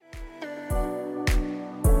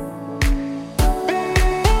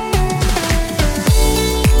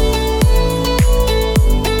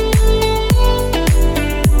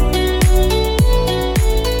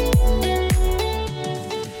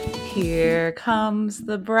comes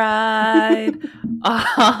the bride,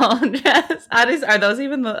 all dressed. Are those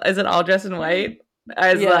even is it all dressed in white?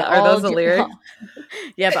 Are those the lyrics?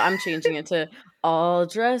 Yeah, but I'm changing it to all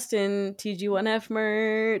dressed in TG1F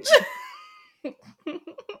merch. Do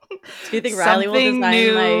you think Riley will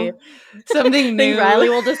design my something new? Think Riley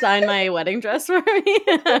will design my wedding dress for me?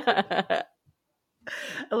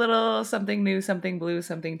 A little something new, something blue,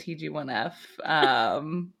 something TG1F.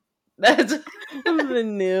 That's the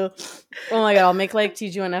new. Oh my god, I'll make like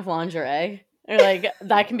TG1F lingerie. Or like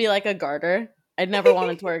that can be like a garter. I'd never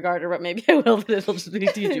wanted to wear a garter, but maybe I will, but it'll just be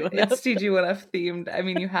TG1F. It's TG1F themed. I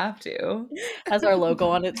mean, you have to. Has our logo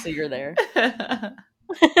on it, so you're there.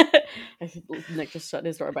 Nick just shut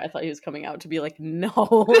his door, but I thought he was coming out to be like,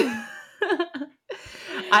 no.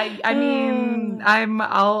 I mean,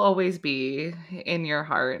 I'll always be in your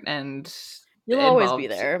heart and you'll involved. always be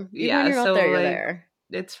there. Even when you're not there, you're there.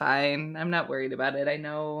 It's fine. I'm not worried about it. I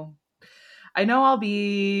know I'll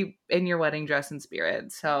be in your wedding dress and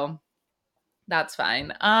spirit, so that's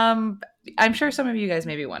fine. I'm sure some of you guys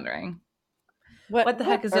may be wondering, what the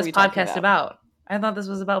heck is this podcast about? I thought this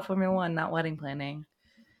was about Formula One, not wedding planning.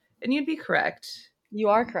 And you'd be correct. You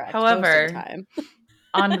are correct. However, most of the time.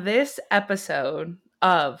 On this episode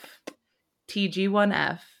of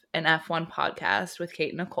TG1F and F1 podcast with Kate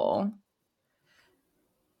and Nicole,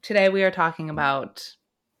 today we are talking about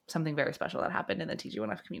something very special that happened in the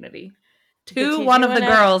TG1F community. One of the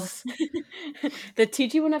girls. The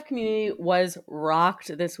TG1F community was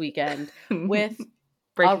rocked this weekend with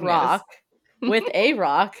a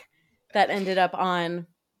rock that ended up on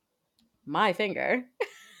my finger.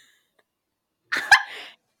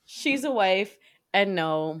 She's a wife, and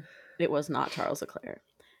no, it was not Charles Leclerc.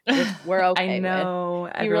 We're okay. I know.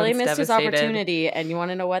 He really missed his opportunity, and you want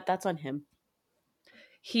to know what? That's on him.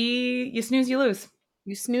 You snooze, you lose.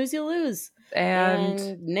 You snooze, you lose.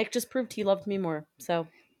 And Nick just proved he loved me more. So,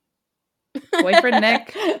 boyfriend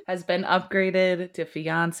Nick has been upgraded to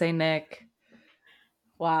fiance Nick.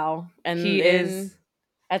 Wow. And he is.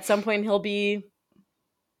 At some point, he'll be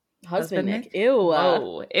husband Nick. Ew.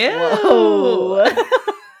 Whoa. Ew.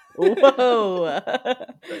 Whoa.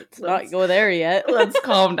 Let's not go there yet. Let's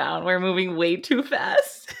calm down. We're moving way too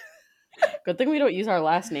fast. Good thing we don't use our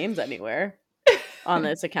last names anywhere on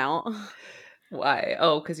this account. Why?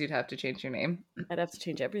 Oh, because you'd have to change your name. I'd have to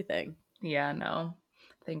change everything. Yeah, no.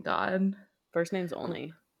 Thank God. First names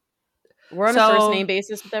only. We're on a first name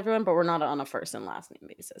basis with everyone, but we're not on a first and last name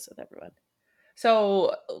basis with everyone.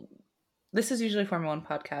 So this is usually Formula One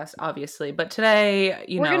podcast, obviously, but today,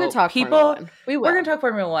 we're going to talk Formula One. We're going to talk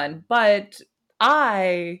Formula One, but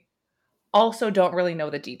I also don't really know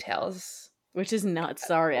the details. Which is nuts.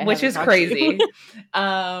 Sorry. Which is crazy.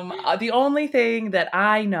 The only thing that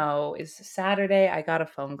I know is Saturday I got a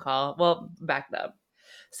phone call. Well, back up.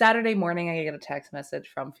 Saturday morning I get a text message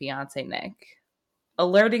from fiance Nick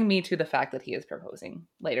alerting me to the fact that he is proposing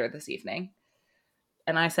later this evening.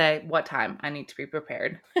 And I say, what time? I need to be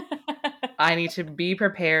prepared. I need to be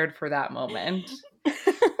prepared for that moment.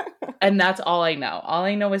 And that's all I know. All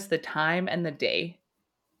I know is the time and the day.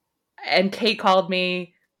 And Kate called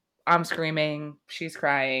me. I'm screaming. She's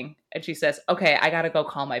crying. And she says, okay, I got to go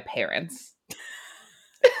call my parents.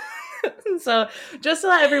 So just to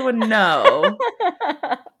let everyone know,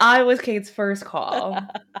 I was Kate's first call.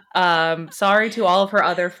 Sorry to all of her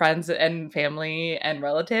other friends and family and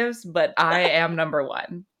relatives, but I am number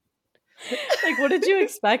one. Like, what did you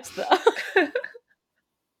expect, though?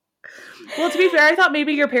 Well, to be fair, I thought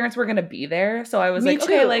maybe your parents were going to be there. So I was Me like,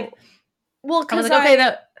 too. okay, like, well, because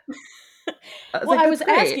I was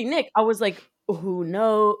asking Nick, I was like, who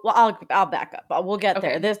knows? Well, I'll back up. We'll get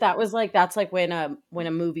there. That's like when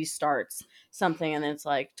a movie starts something and then it's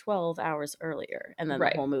like 12 hours earlier, and then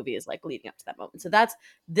the whole movie is like leading up to that moment. So that's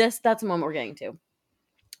a moment we're getting to.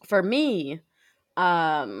 For me,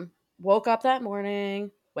 woke up that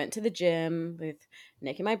morning, went to the gym with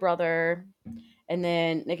Nick and my brother, and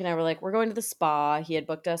then Nick and I were like, we're going to the spa. He had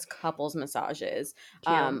booked us couples massages.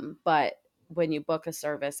 Cute. But when you book a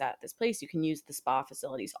service at this place, you can use the spa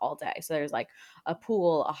facilities all day. So there's like a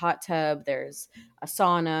pool, a hot tub, there's a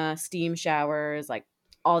sauna, steam showers, like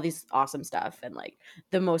all these awesome stuff, and like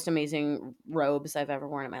the most amazing robes I've ever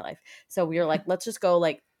worn in my life. So we were like, let's just go,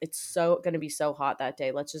 like, it's so going to be so hot that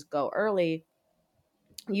day. Let's just go early,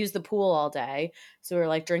 use the pool all day. So we were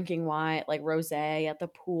like drinking wine, like rosé at the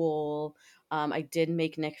pool. I did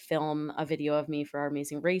make Nick film a video of me for our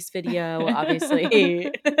Amazing Race video,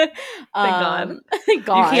 obviously. Thank God. Thank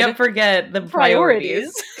God. You can't forget the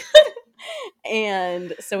priorities.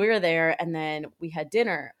 And so we were there, and then we had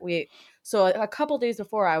dinner. So a couple days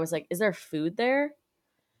before, I was like, is there food there?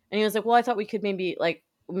 And he was like, well, I thought we could maybe, like,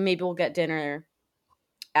 maybe we'll get dinner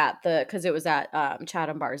at because it was at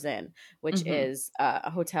Chatham Bars Inn, which Mhm. is a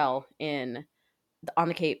hotel on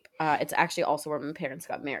the Cape. It's actually also where my parents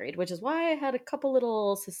got married, which is why I had a couple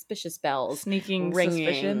little suspicious bells Sneaking ringing.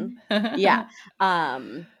 suspicion. Yeah.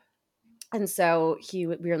 Um, and so we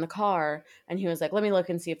were in the car, and he was like, "Let me look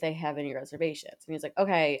and see if they have any reservations." And he's like,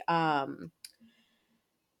 "Okay,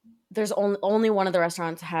 there's only one of the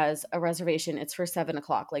restaurants has a reservation. It's for 7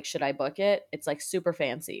 o'clock. Like, should I book it? It's like super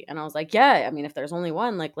fancy." And I was like, "Yeah, I mean, if there's only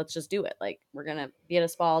one, like, let's just do it. Like, we're gonna be at a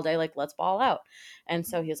spa all day. Like, let's ball out." And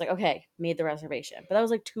so he was like, "Okay," made the reservation. But that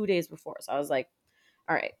was like 2 days before, so I was like,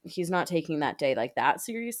 all right, he's not taking that day like that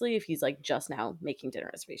seriously if he's like just now making dinner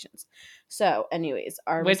reservations. So, anyways,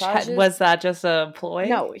 our massages. Was that just a ploy?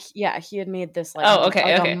 No, yeah, he had made this Oh,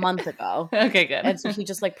 okay, a okay. month ago, Okay, and so good. he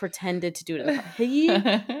just like pretended to do it in the car.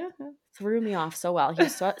 He threw me off so well. He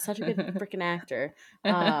was such a good freaking actor.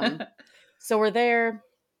 So we're there,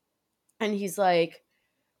 and he's like,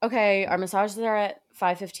 "Okay, our massages are at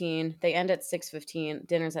 5:15. They end at 6:15.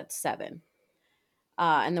 Dinner's at 7.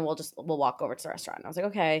 And then we'll walk over to the restaurant." And I was like,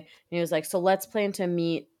 "Okay." And he was like, "So let's plan to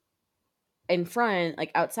meet in front, like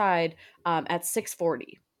outside, at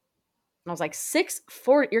 6:40." And I was like,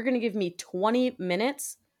 6:40? You're gonna give me 20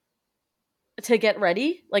 minutes to get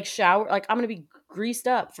ready, like shower, like I'm gonna be greased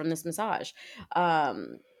up from this massage.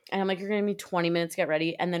 And I'm like, "You're gonna need 20 minutes to get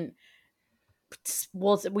ready, and then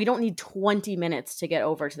we don't need 20 minutes to get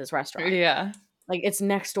over to this restaurant. Yeah. Like it's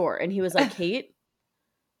next door." And he was like, "Kate,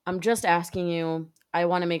 I'm just asking you. I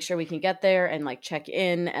want to make sure we can get there and like check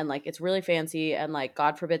in, and like it's really fancy, and like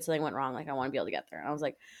God forbid something went wrong. Like I want to be able to get there." And I was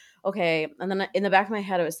like, "Okay." And then in the back of my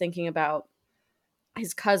head, I was thinking about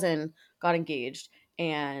his cousin got engaged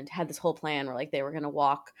and had this whole plan where like they were gonna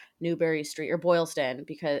walk Newberry Street or Boylston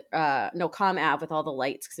because no, Com Ave with all the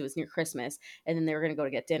lights because it was near Christmas, and then they were gonna go to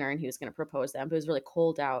get dinner and he was gonna propose them. But it was really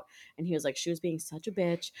cold out, and he was like, she was being such a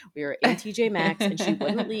bitch. We were in TJ Maxx and she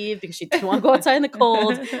wouldn't leave because she didn't want to go outside in the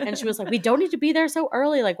cold, and she was like, "We don't need to be there so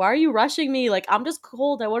early. Like, why are you rushing me? Like, I'm just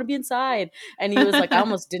cold. I want to be inside." And he was like, "I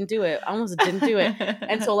almost didn't do it. I almost didn't do it."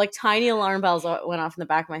 And so like tiny alarm bells went off in the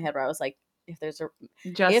back of my head where I was like, if there's a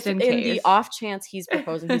Just if in in the case. off chance he's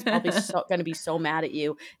proposing, he's probably going to be so mad at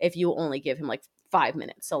you if you only give him like 5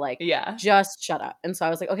 minutes. So like, Yeah. just shut up. And so I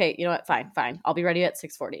was like, "Okay, you know what? Fine. I'll be ready at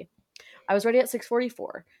 6:40." I was ready at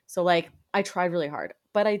 6:44. So like, I tried really hard,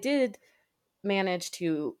 but I did manage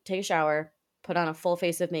to take a shower, put on a full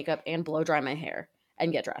face of makeup, and blow dry my hair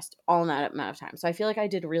and get dressed all in that amount of time. So I feel like I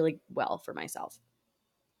did really well for myself.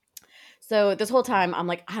 So this whole time I'm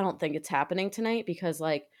like, I don't think it's happening tonight because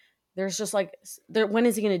like there's just like there when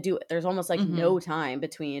is he going to do it? There's almost like no Mhm. time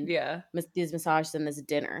between Yeah. these massages and this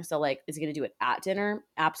dinner. So like is he going to do it at dinner?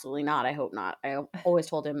 Absolutely not. I hope not. I always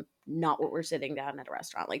told him not what we're sitting down at a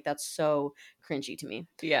restaurant. Like that's so cringy to me.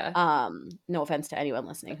 Yeah. No offense to anyone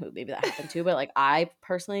listening who maybe that happened to, but like I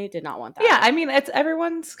personally did not want that. Yeah, I mean, it's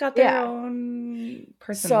everyone's got their Yeah. own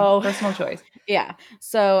So personal choice. yeah.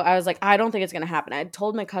 So I was like, I don't think it's going to happen. I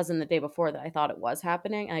told my cousin the day before that I thought it was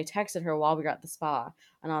happening. And I texted her while we were at the spa.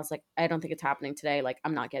 And I was like, I don't think it's happening today. Like,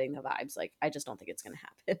 I'm not getting the vibes. Like, I just don't think it's going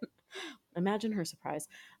to happen. Imagine her surprise.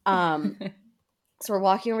 So we're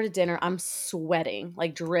walking over to dinner. I'm sweating,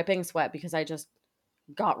 like dripping sweat because I just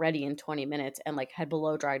got ready in 20 minutes and like had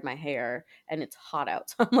blow dried my hair and it's hot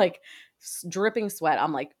out. So I'm like dripping sweat.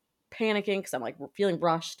 I'm like panicking because I'm like feeling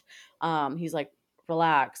rushed. He's like,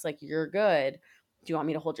 "Relax, like you're good. Do you want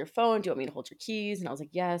me to hold your phone? Do you want me to hold your keys?" And I was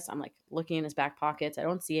like, "Yes." I'm like looking in his back pockets. I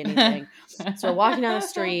don't see anything. So we're walking down the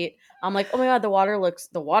street. I'm like, "Oh my God, the water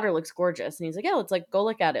looks gorgeous." And he's like, "Yeah, let's like go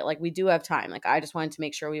look at it. Like we do have time. Like I just wanted to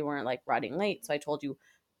make sure we weren't like running late. So I told you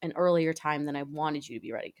an earlier time than I wanted you to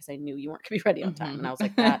be ready because I knew you weren't going to be ready on time." And I was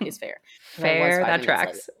like, "That is fair." Because I was Fair, 5 that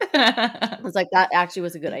minutes late. tracks. I was like, that actually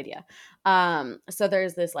was a good idea. So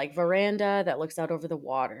there's this like veranda that looks out over the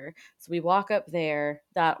water. So we walk up there.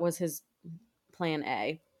 That was his plan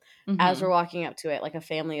A. As we're Mhm. walking up to it, like a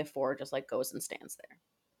family of 4 just like goes and stands there.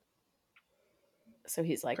 So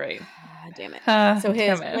he's like, Great. damn it. So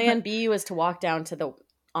his Damn it. plan B was to walk down to the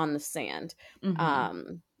on the sand.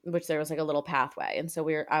 Mhm. Which there was like a little pathway. And so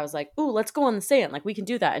I was like, "Ooh, let's go on the sand. Like we can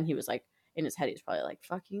do that." And he was like, in his head, he's probably like,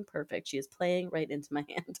 "Fucking perfect. She is playing right into my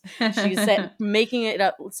hand." She's making it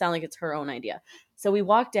up sound like it's her own idea. So we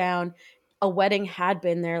walked down. A wedding had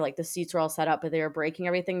been there, like the seats were all set up, but they were breaking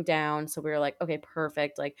everything down. So we were like, "Okay,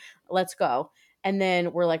 perfect. Like, let's go." And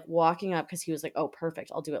then we're like walking up because he was like, "Oh,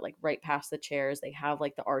 perfect. I'll do it like right past the chairs. They have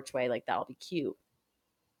like the archway, like that'll be cute."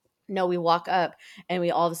 No, we walk up and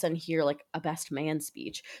we all of a sudden hear like a best man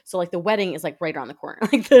speech. So like the wedding is like right around the corner.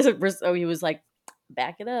 Like this, so he was like,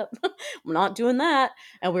 back it up. I'm not doing that.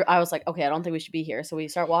 And I was like, okay, I don't think we should be here. So we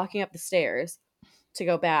start walking up the stairs to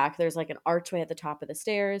go back. There's like an archway at the top of the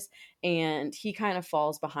stairs, and he kind of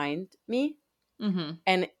falls behind me. Mm-hmm.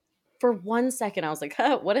 And for 1 second, I was like,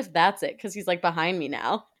 huh, what if that's it? Because he's like behind me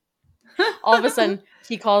now. All of a sudden,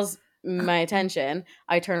 he calls my attention.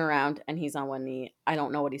 I turn around and he's on one knee. I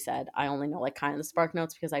don't know what he said. I only know like kind of the spark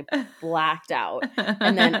notes because I blacked out.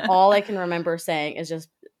 And then all I can remember saying is just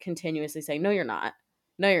continuously saying, no, you're not.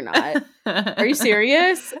 No, you're not. Are you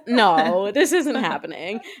serious? No, this isn't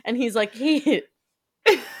happening. And he's like, hey.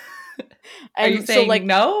 Are you And so saying like,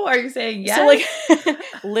 no? Are you saying yes? so like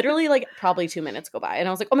literally like probably 2 minutes go by and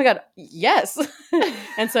I was like, oh my God, yes.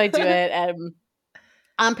 And so I do it and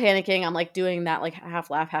I'm panicking. I'm like doing that like half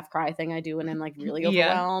laugh, half cry thing I do when I'm like really Yeah.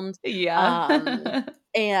 overwhelmed. Um, Yeah.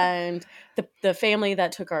 and the family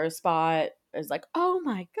that took our spot is like, oh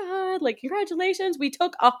my God, like congratulations. We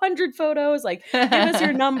took 100 photos. Like, give us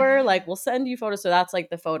your number. Like, we'll send you photos. So that's like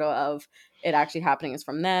the photo of it actually happening is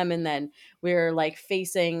from them. And then we're like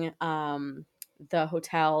facing the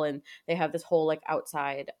hotel and they have this whole like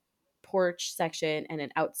outside porch section and an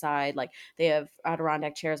outside like they have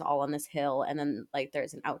Adirondack chairs all on this hill and then like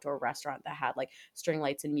there's an outdoor restaurant that had like string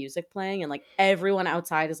lights and music playing and like everyone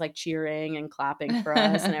outside is like cheering and clapping for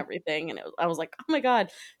us and everything and I was like, oh my God.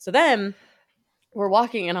 So then we're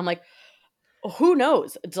walking and I'm like, who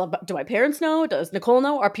knows? Do my parents know? Does Nicole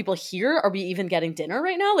know? Are people here? Are we even getting dinner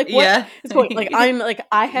right now? Like what Yeah. is going like I'm like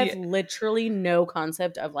I have Yeah. literally no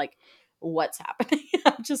concept of like what's happening.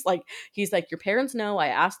 I'm just like he's like your parents know. I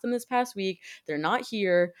asked them this past week. They're not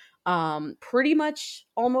here. Pretty much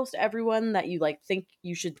almost everyone that you like think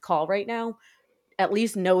you should call right now at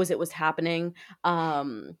least knows it was happening.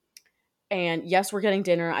 And yes, we're getting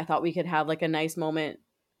dinner. I thought we could have like a nice moment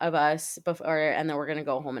of us before, and then we're gonna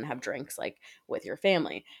go home and have drinks like with your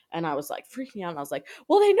family. And I was like freaking out. And I was like,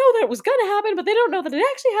 well, they know that it was gonna happen, but they don't know that it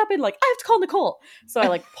actually happened. Like, I have to call Nicole. So I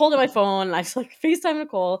like pulled out my phone and I just like FaceTime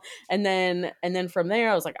Nicole. And then from there,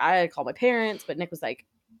 I was like, I called my parents, but Nick was like,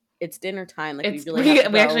 it's dinner time. Like, we It's really have to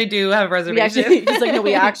we go. actually do have We reservations. actually, he's like, no,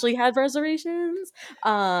 we actually had reservations.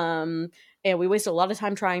 And we wasted a lot of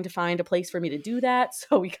time trying to find a place for me to do that.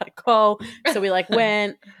 So we gotta go. So we like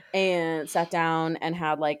went and sat down and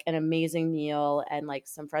had like an amazing meal and like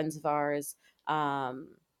some friends of ours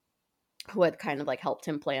who had kind of like helped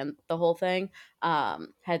him plan the whole thing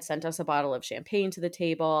had sent us a bottle of champagne to the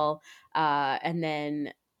table and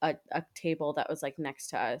then a table that was like next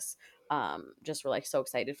to us just were like so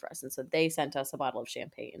excited for us and so they sent us a bottle of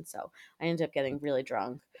champagne so I ended up getting really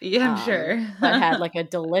drunk Yeah, I'm sure. but had like a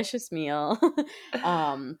delicious meal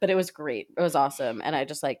but it was great, it was awesome, and I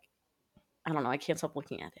just like I don't know, I can't stop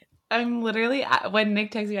looking at it. I'm literally when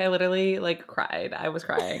Nick texted me, I literally like cried. I was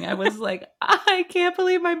crying. I was like, I can't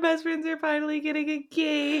believe my best friends are finally getting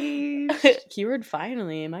engaged. Keyword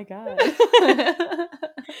finally, my God.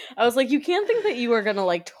 I was like, you can't think that you are gonna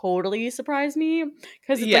like totally surprise me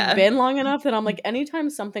because it's like Yeah, been long enough that I'm like, anytime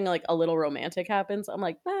something like a little romantic happens, I'm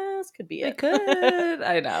like, this could be it it. could.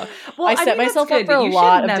 I know. Well, I I set mean, that's myself up good. for a You should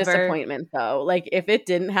lot of never. disappointment though. Like if it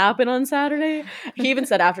didn't happen on Saturday, he even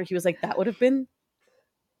said after he was like, that would have been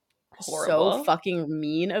so Horrible. fucking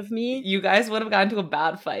mean of me. You guys would have gotten to a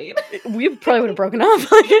bad fight. We probably would have broken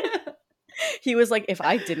up. Like he was like, if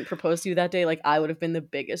I didn't propose to you that day, like I would have been the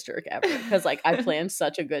biggest jerk ever because like I planned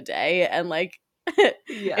such a good day and like and it's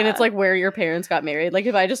Yeah. like where your parents got married. Like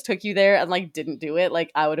if I just took you there and like didn't do it, like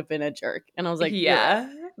I would have been a jerk. And I was like, you're right. Yeah.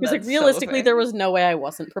 He was like, That's so realistically, fair. there was no way I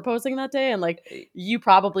wasn't proposing that day, and like you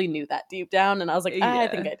probably knew that deep down. And I was like, I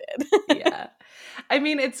think Yeah. I did. Yeah. I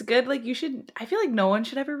mean, it's good. Like, you should, I feel like no one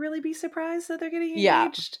should ever really be surprised that they're getting Yeah,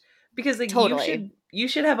 engaged because, like, totally. you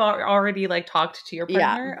should have already, like, talked to your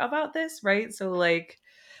Yeah. partner about this, right? So, like,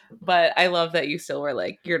 but I love that you still were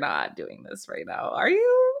like, you're not doing this right now. Are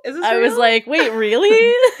you? Is this I was real? like, wait,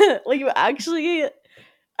 really? Like you actually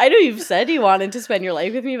I know you've said you wanted to spend your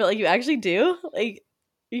life with me, but like you actually do? Like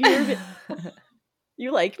you're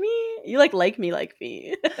you like me? You like me like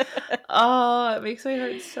me. Oh, it makes my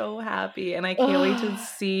heart so happy. And I can't wait to Oh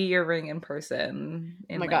see your ring in person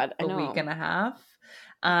in my like God, I a week know. and a half.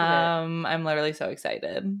 Love it. I'm literally so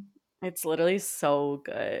excited. It's literally so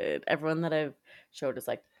good. Everyone that I've showed is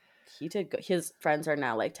like, he did good. His friends are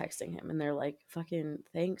now like texting him and they're like, fucking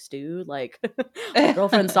thanks, dude. Like, my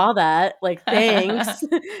girlfriend saw that. Like, thanks.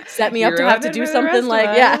 Set me You up to have ruined to it do for the something rest of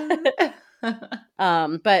like, yeah.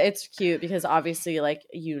 us. But it's cute because obviously, like,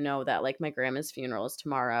 you know that like my grandma's funeral is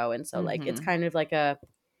tomorrow. And so, like, it's Hmm. kind of like a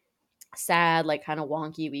sad, like, kind of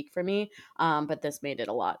wonky week for me. But this made it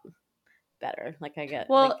a lot better. Like, I get like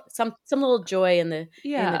Well, some little joy in the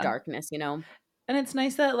yeah. darkness, you know? And it's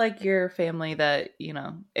nice that like your family that,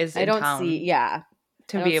 is I in don't see, town yeah,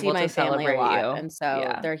 to I be don't see able to my family a celebrate lot, you. and so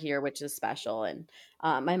Yeah. they're here, which is special. And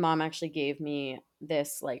my mom actually gave me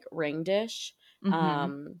this like ring dish,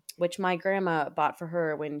 Mhm. which my grandma bought for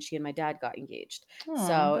her when she and my dad got engaged. Oh,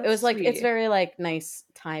 So it that's was like it's sweet. very like nice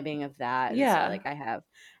timing of that, and so Yeah. like I have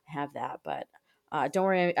that, but don't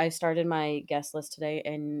worry, I started my guest list today,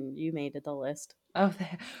 and you made it the list. Oh,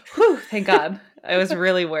 whew, thank God. I was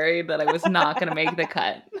really worried that I was not going to make the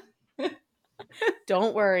cut.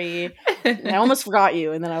 Don't worry, I almost forgot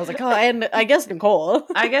you, and then I was like, oh, and I guess Nicole.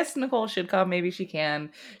 I guess Nicole should come. Maybe she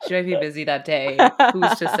can. She might be busy that day.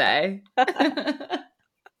 Who's to say?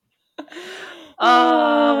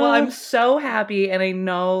 Well, I'm so happy. And I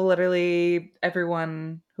know literally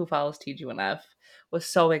everyone who follows TG1F was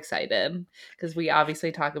so excited because we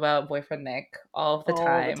obviously talk about boyfriend Nick all of the All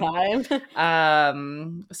the time.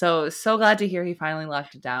 time. So glad to hear he finally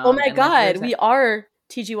locked it Oh down. my And like god, there's we are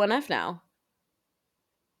TG1F now.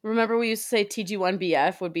 Remember we used to say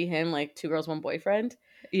TG1BF would be him, like two girls, one boyfriend?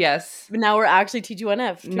 yes. But now we're actually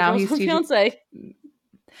TG1F, two Now girls, he's one TG. fiance.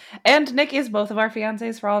 And Nick is both of our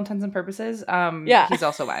fiancés for all intents and purposes. Yeah. He's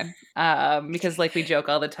also mine. Because like we joke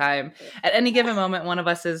all the time. At any given moment, one of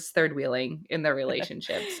us is third wheeling in the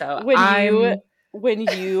relationship. So When you I'm when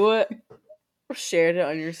you shared it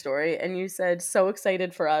on your story and you said so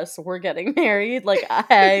excited for us, we're getting married, like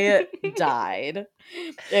I died.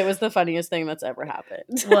 It was the funniest thing that's ever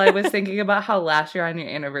happened. well, I was thinking about how last year on your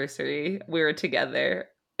anniversary we were together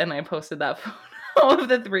and I posted that photo of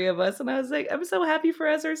the three of us and I was like, I'm so happy for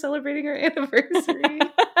us. We're celebrating our anniversary.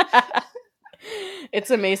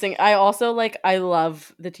 It's amazing. I also like I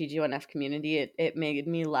love the TG1F community. It made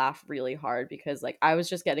me laugh really hard because like I was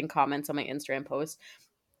just getting comments on my Instagram post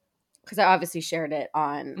because I obviously shared it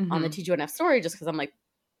on the Hmm. TG1F story just because I'm like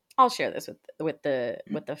I'll share this with the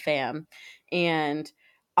fam. And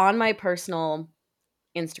on my personal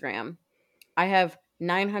Instagram, I have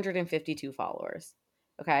 952 followers.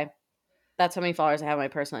 Okay. That's how many followers I have on my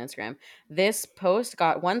personal Instagram. This post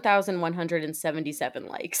got 1,177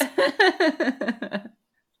 likes.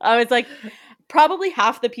 I was like, probably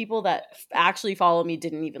half the people that actually follow me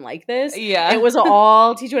didn't even like this. It Yeah. was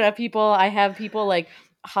all T2F people. I have people like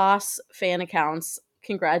Haas fan accounts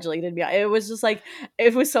congratulated me. It was just like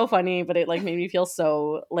it was so funny, but it like made me feel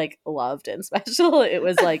so like loved and special. It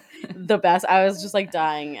was like the best. I was just like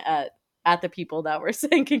dying at the people that were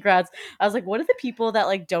saying congrats. I was like, what are the people that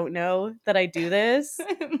like don't know that I do this?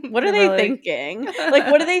 What are They're they probably thinking? Like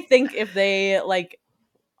what do they think if they like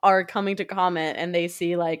are coming to comment and they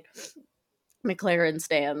see like McLaren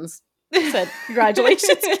stands said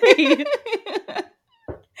congratulations Kate.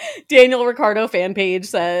 Daniel Ricciardo fan page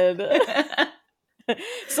said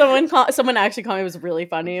someone actually commented, it was really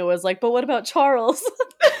funny. It was like, but what about Charles?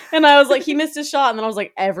 And I was like, he missed his shot. And then I was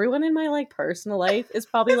like, everyone in my like personal life is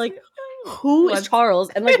probably like, who is What's Charles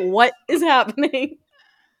and like what is happening?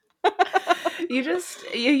 you just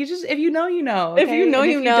if you know, you know, If you okay? know,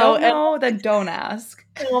 And you if you know. don't And know, then don't ask.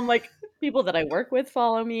 I'm like, people that I work with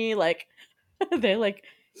follow me. Like, they're like,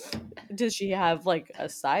 does she have like a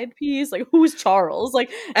side piece? Like, who's Charles? Like,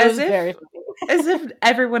 it As was if very as if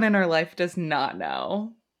everyone in our life does not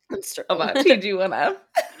know It's true. about TG1F.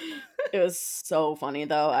 It was so funny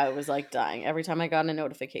though. I was like dying every time I got a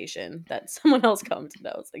notification that someone else commented.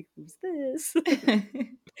 I was like, "Who's this?"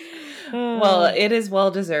 Well, Uh, it is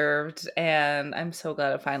well deserved, and I'm so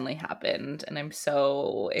glad it finally happened, and I'm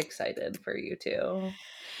so excited for you too.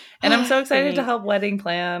 And I'm so excited to thanks. help wedding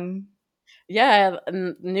plan. Yeah,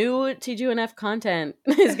 new TGNF content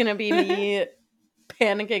is gonna be me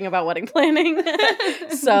panicking about wedding planning.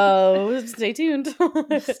 So stay tuned.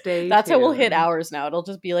 Stay That's how we'll hit tuned. hours now. It'll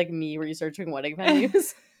just be like me researching wedding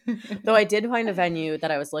venues. Though I did find a venue that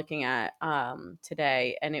I was looking at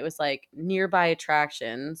today, and it was like nearby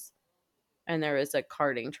attractions, and there was a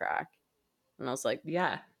karting track, and I was like,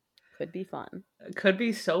 Yeah, could be fun. it could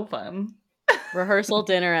be so fun. Rehearsal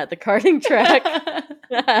dinner at the karting track.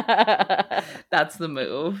 That's the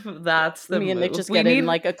move. That's the Me and Nick move. just We get in need.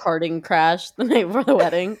 like a karting crash the night before the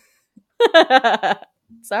wedding.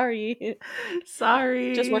 Sorry,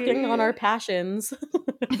 just working on our Sorry. passions.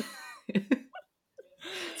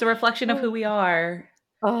 It's a reflection of who we are.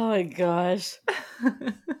 Oh my gosh.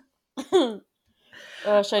 Should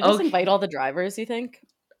I just invite Okay. all the drivers, you think?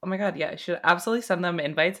 Oh my god, yeah, I should absolutely send them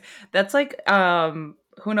invites. That's like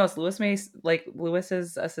who knows,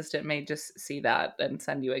 Lewis's assistant may just see that and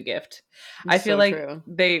send you a gift. I It's feel so like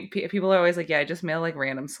true. people are always like, yeah, I just mail like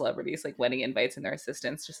random celebrities like wedding invites and their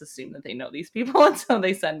assistants just assume that they know these people and so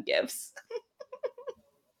they send gifts.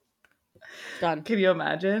 Done. Can you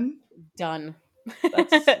imagine? Done.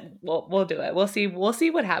 That's we'll do it. We'll see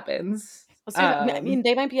what happens. Let's do that. I mean,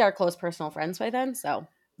 they might be our close personal friends by then, so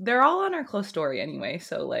They're all on our close story anyway,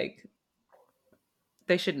 so like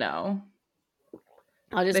they should know.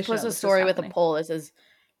 I'll They just should post know a this is story with a happening. poll that says,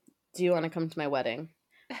 "Do you want to come to my wedding?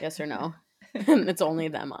 Yes or no?" And it's only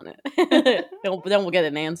them on it. Then we'll get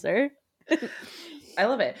an answer. I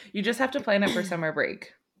love it. You just have to plan it for summer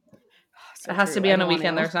break. So It has to true. be I on a don't want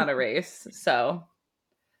weekend. to. There's not a race, so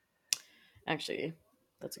Actually,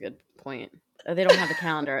 that's a good point. They don't have the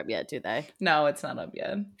calendar up yet, do they? no, it's not up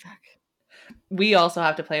yet. Fuck. We also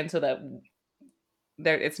have to plan so that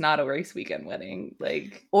it's not a race weekend wedding.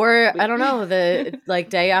 Like, Or I don't know, the like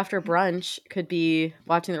day after brunch could be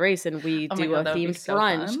watching the race, and we oh my do god, a that would be themed so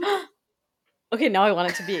brunch. fun. Okay, now I want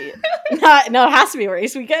it to be not. No, it has to be a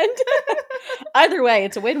race weekend. Either way,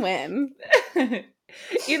 it's a win-win.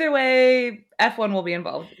 Either way, F1 will be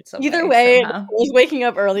involved in some Either way way, I somehow. was waking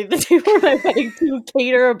up early the day before my wedding to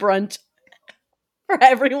cater a brunch for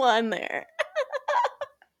everyone there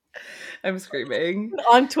I'm screaming.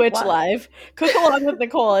 on Twitch What? Live. Cook along with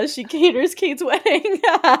Nicole as she caters Kate's wedding.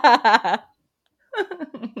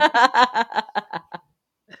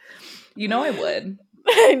 You know I would.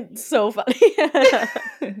 So funny.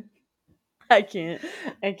 I can't.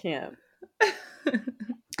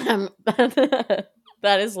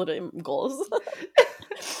 That is literally goals.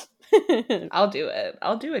 I'll do it.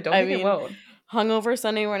 Don't I think mean, it won't. hungover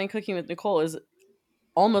Sunday morning cooking with Nicole is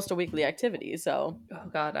almost a weekly activity. So, Oh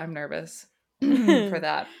god, I'm nervous for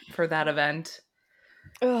that event.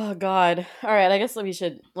 oh god. All right, I guess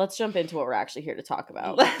let's jump into what we're actually here to talk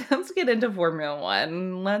about. Let's get into Formula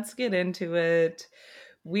One. Let's get into it.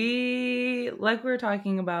 Like we were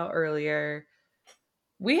talking about earlier,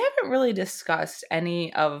 we haven't really discussed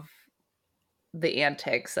any of the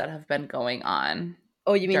antics that have been going on.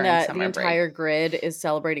 Oh, you mean during that the summer break. entire grid is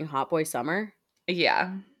celebrating Hot Boy Summer?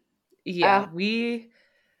 Yeah.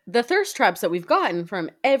 The thirst traps that we've gotten from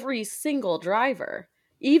every single driver,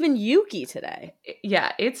 even Yuki today.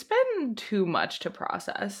 Yeah, it's been too much to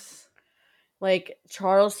process. Like,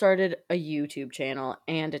 Charles started a YouTube channel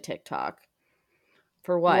and a TikTok.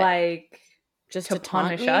 For what? Like, just to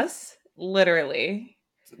punish taunt me? us? Literally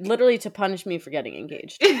to punish me for getting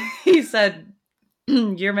engaged. He said,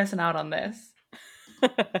 "You're missing out on this."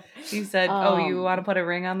 He said, "Oh, you want to put a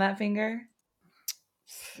ring on that finger?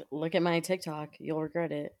 Look at my TikTok. You'll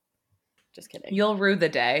regret it." Just kidding. You'll rue the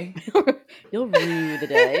day. You'll rue the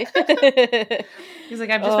day. He's like,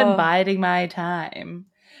 "I've just been biding my time."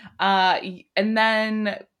 And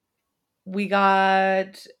then we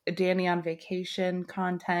got Danny on vacation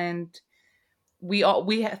content. We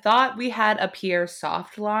thought we had a Pierre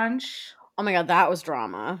soft launch. Oh my god, that was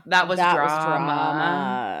drama. That was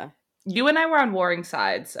drama. You and I were on warring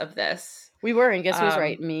sides of this. We were, and guess who's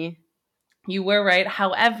right? Me. You were right.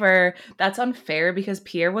 However, that's unfair because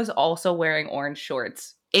Pierre was also wearing orange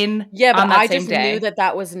shorts but I just knew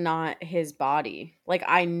that was not his body. Like,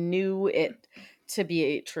 I knew it to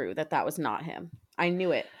be true that was not him. I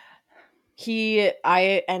knew it.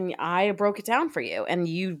 I broke it down for you, and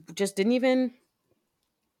you just didn't even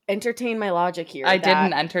entertain my logic here. I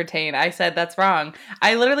didn't entertain. I said that's wrong.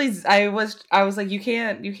 I was like, you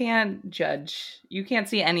can't judge. You can't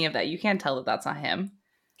see any of that. You can't tell that that's not him.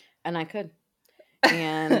 And I could.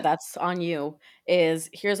 And that's on you.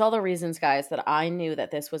 Here's all the reasons, guys, that I knew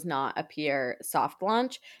that this was not a Pierre soft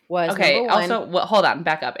launch. Okay. Also, hold on,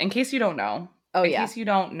 back up. In case you don't know. In case you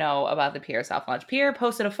don't know about the Pierre soft launch, Pierre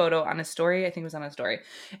posted a photo on his story. I think it was on his story,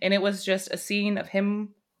 and it was just a scene of him,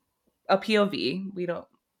 a POV. We don't.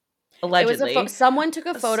 Allegedly, someone took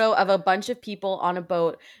a photo of a bunch of people on a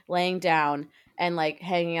boat laying down and like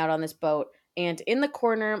hanging out on this boat, and in the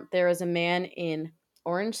corner there is a man in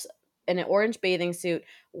an orange bathing suit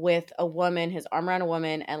with a woman, his arm around a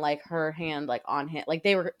woman, and like her hand like on him, like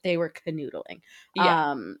they were canoodling.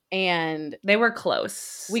 Yeah. And they were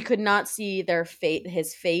close. We could not see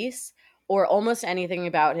his face or almost anything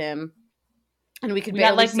about him, and we could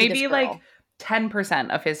barely like see maybe this girl. Like 10%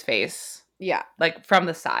 of his face. Yeah. Like from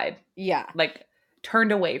the side. Yeah. Like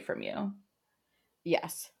turned away from you.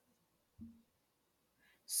 Yes.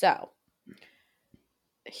 So,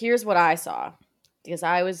 here's what I saw. Because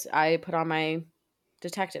I put on my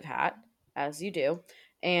detective hat, as you do,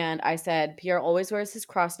 and I said, Pierre always wears his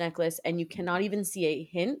cross necklace, and you cannot even see a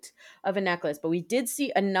hint of a necklace, but we did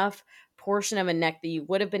see enough portion of a neck that you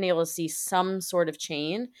would have been able to see some sort of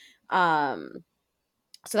chain. So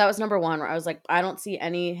that was number one, where I was like, I don't see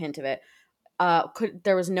any hint of it.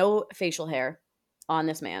 There was no facial hair on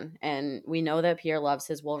this man, and we know that Pierre loves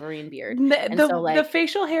his Wolverine beard. The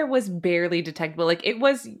facial hair was barely detectable. Like it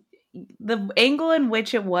was the angle in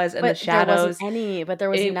which it was in the But there wasn't shadows, any, but there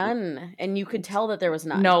was it none, and you could tell that there was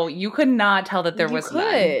none. no, you could not tell that there You was none.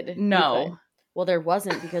 could. You No. could. Well, there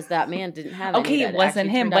wasn't because that man didn't have any Okay, it that wasn't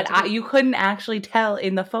actually him, turned out but to be. you couldn't actually tell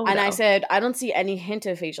in the And I photo. said, I don't see any hint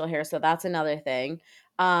of facial hair, so that's another thing.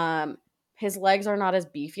 His legs are not as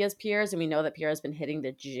beefy as Pierre's, and we know that Pierre has been hitting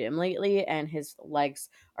the gym lately, and his legs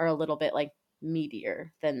are a little bit like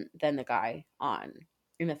meatier than the guy on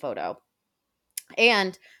in the photo.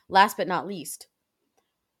 And last but not least,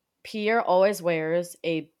 Pierre always wears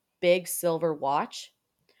a big silver watch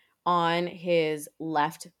on his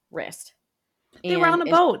left wrist. They were on And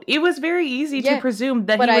a boat. It was very easy to yeah, presume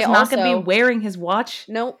that but he I was not going to be also wearing his watch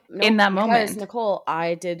in nope, that because moment. Nicole,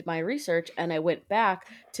 I did my research and I went back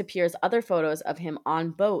to Pierre's other photos of him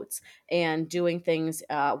on boats and doing things,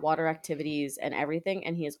 water activities and everything,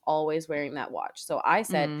 and he is always wearing that watch. So I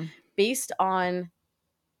said, Mm. based on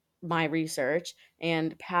my research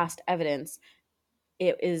and past evidence,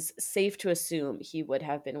 it is safe to assume he would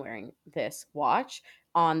have been wearing this watch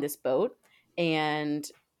on this boat, and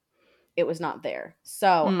it was not there. So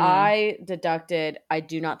Mm. I deducted, I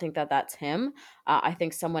do not think that that's him. I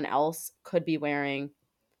think someone else could be wearing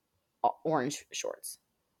orange shorts.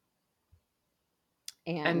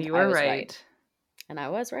 And And you I were was right. right. And I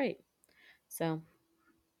was right. So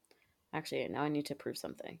actually, now I need to prove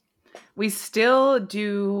something. We still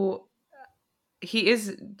do. He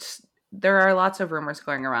is. There are lots of rumors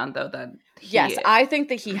going around, though, that Yes, he. I think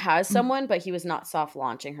that he has someone, but he was not soft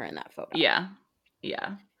launching her in that photo. Yeah.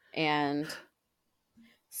 Yeah. And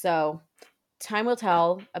so time will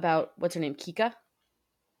tell about what's her name, Kika.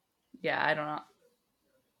 Yeah. I don't know. I'm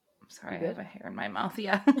You sorry. I have good? a hair in my mouth.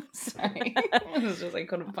 Yeah. Sorry. It's just I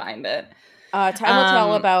couldn't find it. Time will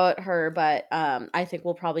tell about her, but I think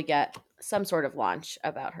we'll probably get some sort of launch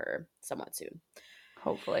about her somewhat soon.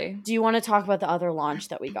 Hopefully. Do you want to talk about the other launch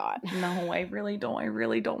that we got? No, I really don't. I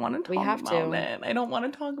really don't want to We talk have about to. it. I don't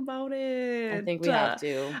want to talk about I it. think we have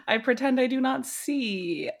to. I pretend I do not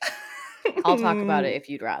see. I'll talk about it if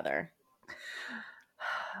you'd rather.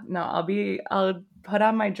 No, I'll put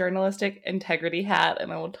on my journalistic integrity hat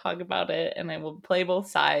and I will talk about it and I will play both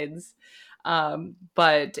sides.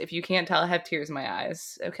 But if you can't tell, I have tears in my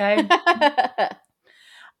eyes, okay?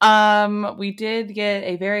 We did get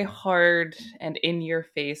a very hard and in your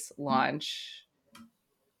face launch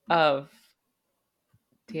of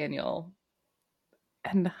Daniel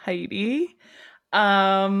and Heidi.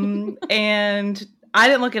 And I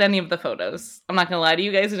didn't look at any of the photos. I'm not gonna lie to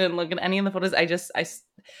you guys. I didn't look at any of the photos.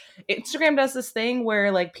 Instagram does this thing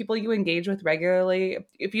where like people you engage with regularly,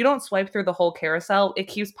 if you don't swipe through the whole carousel, it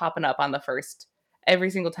keeps popping up on the first every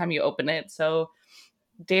single time you open it. So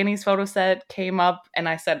Danny's photo set came up and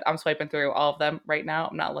I said, I'm swiping through all of them right now.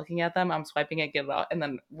 I'm not looking at them. I'm swiping it, get it out, and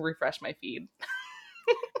then refresh my feed.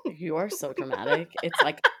 You are so dramatic. It's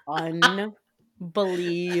like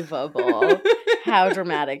unbelievable how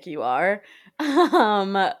dramatic you are.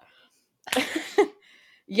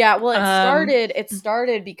 Yeah, well um it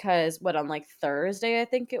started because what, on like Thursday I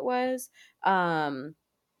think it was. Um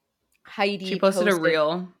she Heidi posted a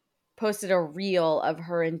reel. posted a reel of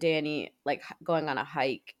her and Danny like going on a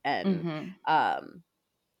hike, and Mm-hmm. um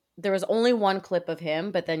there was only one clip of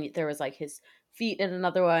him, but then there was like his feet in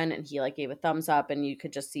another one, and he like gave a thumbs up, and you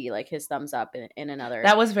could just see like his thumbs up in another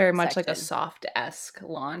That was very much like a section. soft-esque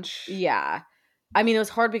launch. Yeah. I mean, it was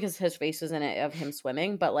hard because his face was in it of him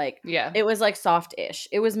swimming, but like Yeah. it was like soft-ish.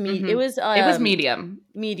 It was Mm-hmm. It was medium.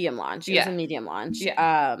 medium launch. It was a Yeah. medium launch.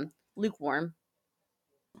 Yeah. Lukewarm.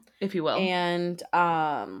 If you will.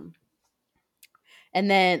 And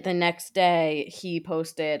then the next day he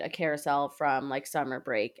posted a carousel from like summer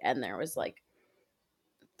break, and there was like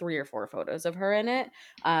 3 or 4 photos of her in it.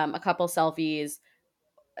 A couple selfies,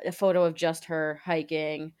 a photo of just her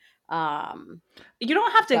hiking. You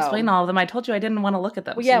don't have to explain So all of them. I told you I didn't want to look at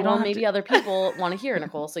them, well, so yeah, you well, don't have to. maybe other people want to hear,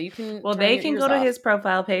 Nicole, so you can Well, turn they your can ears go to off. his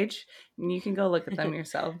profile page and you can go look at them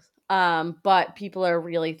yourselves. But people are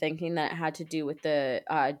really thinking that it had to do with the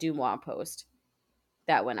Dumois post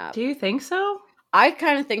that went up. Do you think so? I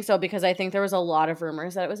kind of think so, because I think there was a lot of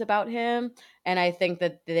rumors that it was about him, and I think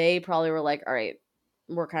that they probably were like, all right,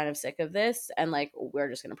 we're kind of sick of this, and like we're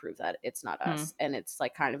just going to prove that it's not Hmm. us, and it's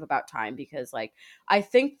like kind of about time, because like I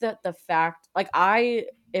think that the fact, like,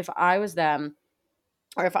 if I was them,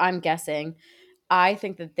 or if I'm guessing, I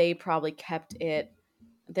think that they probably kept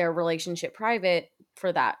their relationship private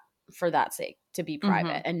for that sake, to be Mm-hmm.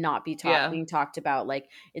 private and not Yeah. being talked about like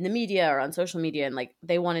in the media or on social media, and like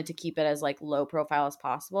they wanted to keep it as like low profile as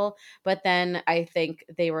possible. But then I think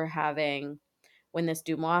they were having, when this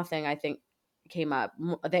Dumois thing I think came up,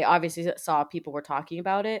 they obviously saw people were talking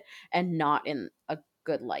about it, and not in a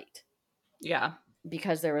good light. Yeah.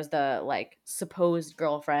 Because there was the like supposed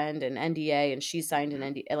girlfriend and NDA, and she signed an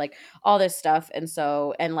NDA, like all this stuff. And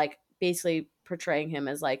so, and like basically portraying him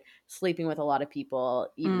as like sleeping with a lot of people,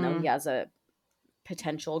 even though he has a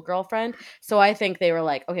potential girlfriend. So I think they were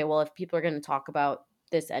like, okay, well, if people are going to talk about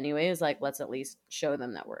this anyways, like let's at least show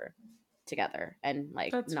them that we're together and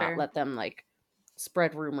like That's not fair. let them like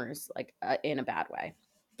spread rumors like in a bad way.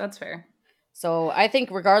 That's fair. So I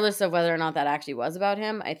think regardless of whether or not that actually was about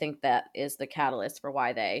him, I think that is the catalyst for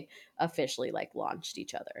why they officially like launched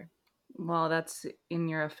each other. Well, that's in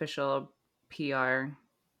your official PR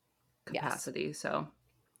Yes. capacity. So,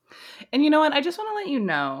 and you know what? I just want to let you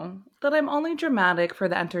know that I'm only dramatic for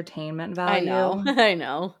the entertainment I know. value. I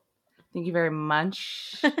know. Thank you very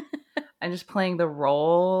much. I'm just playing the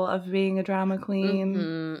role of being a drama queen.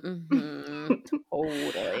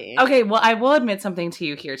 Totally. Okay, well, I will admit something to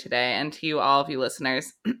you here today, and to you, all of you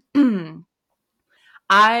listeners.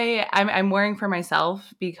 I'm worrying for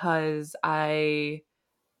myself because I'm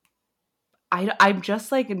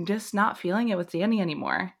just like just not feeling it with Danny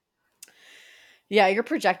anymore. Yeah, you're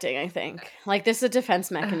projecting, I think. Like this is a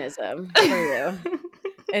defense mechanism for you.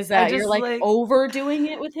 Is I that you're just like like overdoing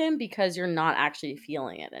it with him because you're not actually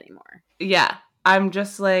feeling it anymore. yeah, I'm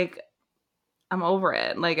just like I'm over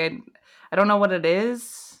it. Like I don't know what it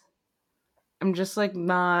is. I'm just like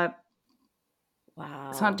not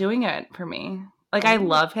it's not Wow. doing it for me. Like I Oh.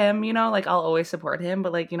 love him, you know, like I'll always support him,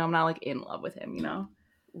 but like, you know, I'm not like in love with him, you know.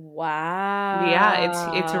 Yeah,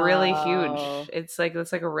 it's really huge. Wow. It's like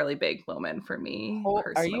a really big moment for me Oh, are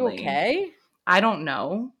you personally. okay? I don't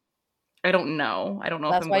know. I don't know. I don't know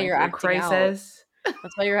if That's I'm why going you're through a acting out. crisis.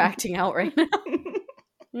 That's why you're acting out right now.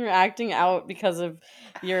 You're acting out because of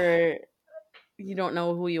your you don't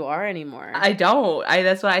know who you are anymore. I don't. I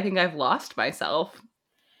That's why I think I've lost myself.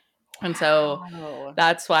 And so Wow.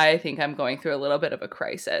 that's why I think I'm going through a little bit of a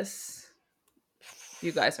crisis.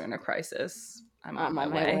 You guys are in a crisis. I'm on I'm my on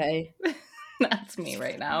my way. way. That's me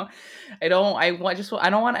right now. I don't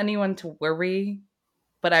want anyone to worry,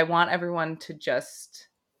 but I want everyone to just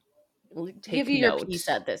Give take you your note. peace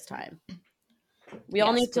at this time. We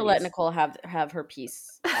all Yes, need to let please. Nicole have her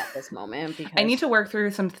peace at this moment I need because to work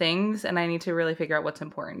through some things and I need to really figure out what's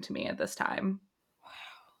important to me at this time.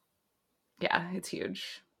 Yeah, it's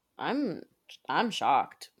huge. I'm I'm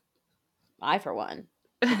shocked. I for one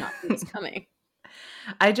did not see this coming.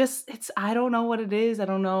 I don't know what it is. I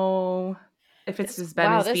don't know if it's This just been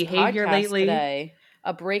wow, his this behavior podcast lately. today,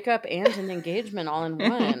 a breakup and an engagement all in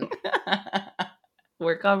one.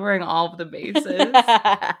 We're covering all of the bases.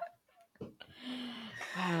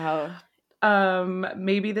 Wow.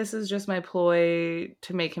 Maybe this is just my ploy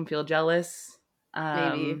to make him feel jealous.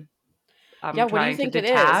 Maybe. Um, I'm Yeah, what do you trying to think it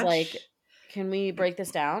is? Like, detach. can we break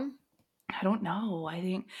this down? I don't know. I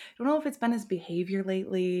don't know if it's been his behavior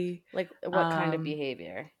lately. Like, what kind of Um,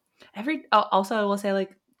 behavior? Also I will say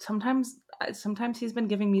like sometimes he's been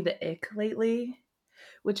giving me the ick lately,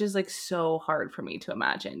 which is like so hard for me to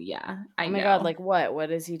imagine. Yeah, I Oh my god, know. like what?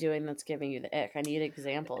 What is he doing that's giving you the ick? I need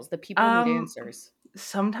examples. The people need Um, answers.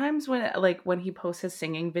 Sometimes when he posts his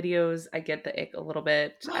singing videos, I get the ick a little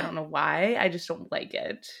bit. I don't know why. I just don't like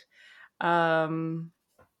it. Um,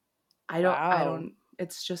 I Wow. don't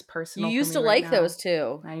it's just You personal for used me to right like those now.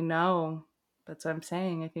 too. I know. That's what I'm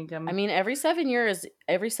saying. I think I mean, every 7 years,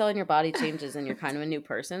 every cell in your body changes and you're kind of a new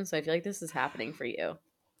person. So I feel like this is happening for you.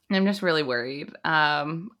 I'm just really worried.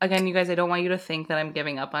 Again, you guys, I don't want you to think that I'm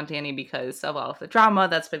giving up on Danny because of all of the drama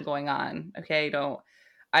that's been going on. Okay, don't.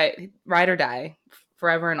 I ride or die,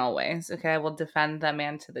 forever and always. Okay, I will defend that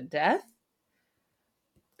man to the death.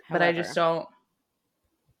 But I just However, don't.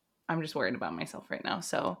 I'm just worried about myself right now.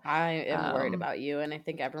 So, I am worried um, about you, and I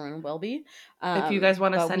think everyone will be. if you guys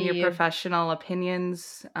want to But send your we, professional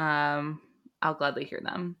opinions, I'll gladly hear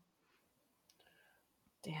them.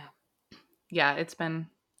 damn. Yeah, it's been.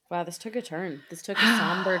 Wow, this took a turn. This took a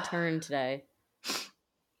somber turn today.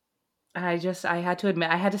 I had to admit,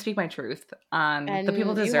 I had to speak my truth. The people And you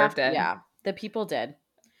have, deserved it. yeah, the people did.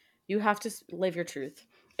 You have to live your truth.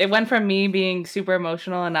 It went from me being super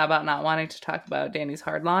emotional and about not wanting to talk about Danny's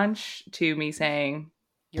hard launch to me saying,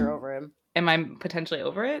 You're over him. am I potentially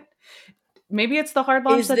over it? Maybe it's the hard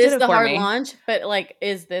launch Is that did this it the for hard me. launch? But like,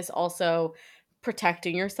 is this also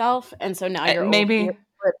protecting yourself? And so now you're over Maybe it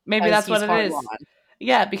because that's what he's it hard is. launched.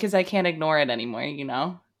 Yeah, because I can't ignore it anymore, you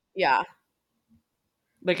know? Yeah.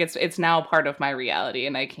 Like it's now part of my reality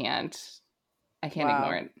and I can't ignore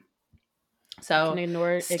Wow. it. You can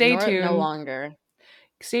So, stay ignore it no tuned. longer.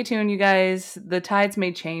 Stay tuned, you guys. The tides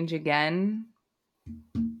may change again.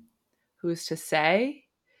 Who's to say?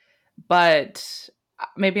 But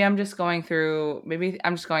maybe I'm just going through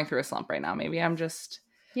a slump right now. Maybe I'm just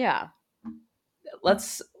Yeah.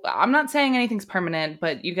 I'm not saying anything's permanent,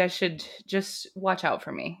 but you guys should just watch out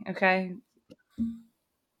for me, okay?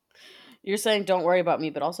 You're saying don't worry about me,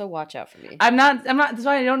 but also watch out for me. I'm not that's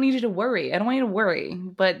why I don't need you to worry. I don't want you to worry,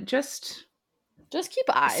 but just Just keep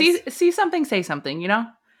eyes. see something, say something, you know?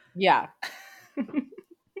 Yeah.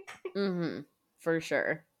 Mm-hmm. For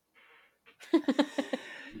sure.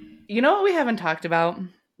 You know what we haven't talked about?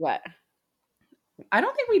 What? I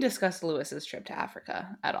don't think we discussed Lewis's trip to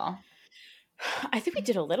Africa at all. I think we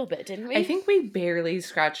did a little bit, didn't I we? think we barely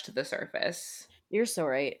scratched the surface. You're so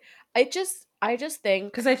right. I just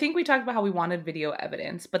think Because I think we talked about how we wanted video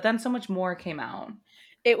evidence, but then so much more came out.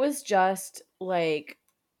 it was just like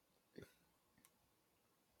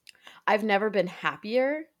I've never been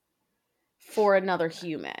happier for another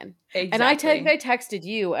human. And I think Exactly. I texted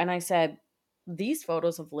you and I said, these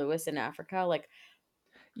photos of Lewis in Africa, like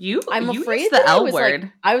You I'm used afraid the that L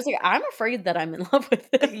word. I'm afraid that I'm in love with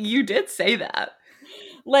him. You did say that.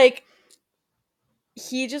 Like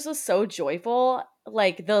he just was so joyful.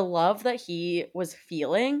 Like the love that he was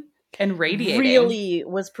feeling And radiating. really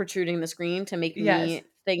was protruding the screen to make Yes. me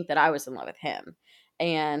think that I was in love with him.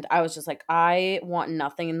 And I was just like, I want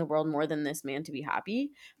nothing in the world more than this man to be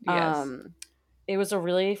happy. Yes. Um, it was a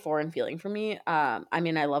really foreign feeling for me. I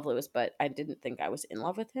mean, I love Lewis, but I didn't think I was in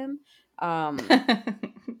love with him.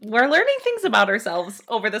 We're learning things about ourselves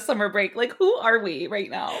over the summer break. Like, who are we right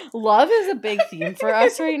now? Love is a big theme for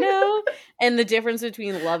us right now, and the difference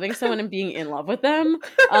between loving someone and being in love with them.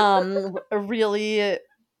 Really,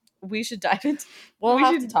 we should dive into. We'll We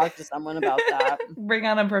have to should talk to someone about that. bring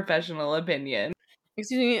on a professional opinion.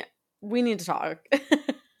 Excuse me, we need to talk.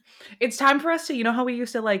 It's time for us to, you know how we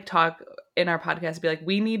used to like talk in our podcast, be like,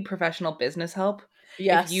 we need professional business help.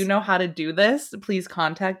 If you Yes. know how to do this, please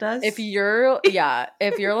contact us. If you're like You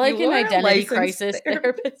an are a identity licensed crisis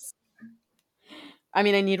therapist. therapist. I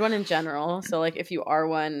mean, I need one in general. So like if you are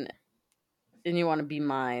one and you want to be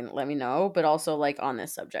mine, let me know, but also like on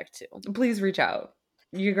this subject too. Please reach out.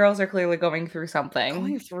 You girls are clearly going through Going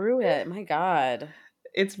something. through it. My god.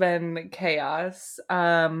 It's been chaos.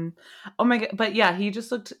 Oh my god, but yeah, he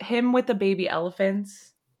just looked him with the baby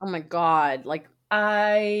elephants. Oh my god. Like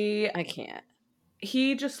I I can't.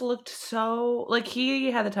 he just looked so like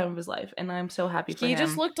he had the time of his life and I'm so happy for He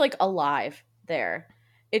just him. looked like alive there.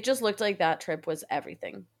 It just looked like that trip was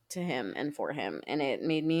everything to him and for him, and it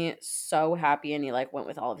made me so happy. And he like went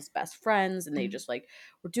with all of his best friends and they just like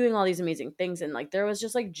were doing all these amazing things, and like there was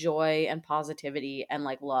just like joy and positivity and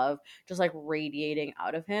like love just like radiating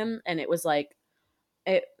out of him, and it was like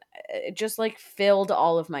it it just like filled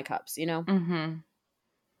all of my cups, you know. Mm-hmm.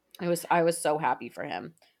 I was so happy for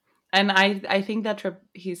him. And I think that trip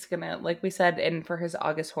he's gonna, like we said, in for his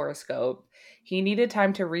August horoscope, he needed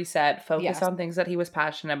time to reset, focus Yes, on things that he was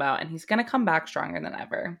passionate about, and he's gonna come back stronger than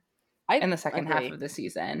ever I in the second half agree. of the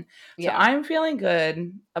season. So Yeah. I'm feeling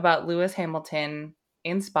good about Lewis Hamilton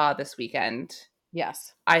in Spa this weekend.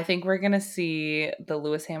 Yes. I think we're gonna see the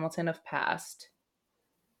Lewis Hamilton of past.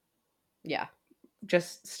 Yeah.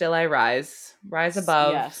 Just still I rise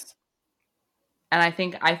above, Yes. and I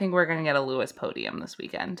think we're gonna get a Lewis podium this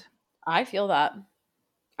weekend. I feel that.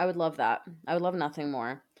 I would love that. I would love nothing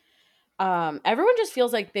more. Everyone just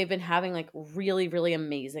feels like they've been having like really, really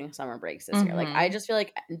amazing summer breaks this year. Like I Mm-hmm. just feel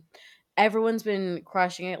like everyone's been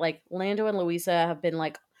crushing it. Like Lando and Louisa have been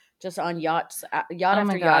like just on yachts, yacht Oh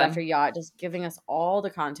my after yacht after god, yacht, just giving us all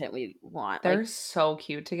the content we want. they're Like so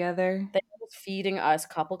cute together. they're just feeding us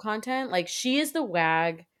couple content. Like she is the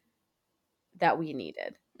wag that we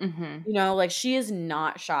needed. Mm-hmm. You know, like she is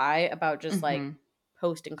not shy about just like Mm-hmm.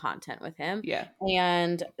 posting content with him. Yeah,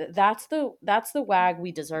 And that's the wag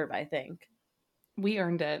we deserve, I think. we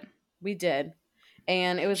earned it. We did.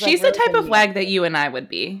 And it was like She's the really type hitting of me up. wag that you and I would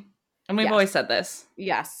be. And we've Yes. always said this.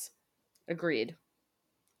 Yes. Agreed.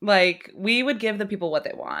 Like, we would give the people what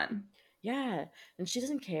they want. Yeah. And she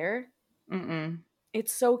doesn't care. Mm-mm.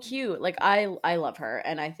 It's so cute. Like I love her,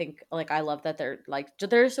 and I think like I love that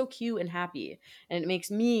they're so cute and happy, and it makes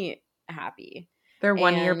me happy. Their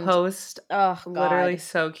 1 year And post, oh literally god,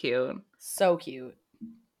 so cute. so cute.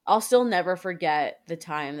 I'll still never forget the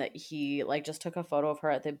time that he like just took a photo of her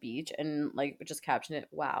at the beach and like just captioned it,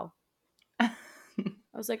 "Wow." I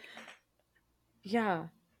was like, "Yeah,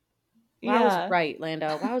 wow is Yeah. right,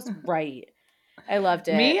 Lando. Wow is right." I loved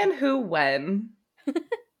Me it. and who when.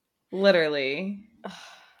 Literally.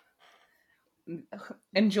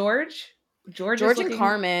 And George? George is George and looking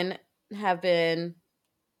Carmen have been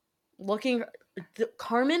looking.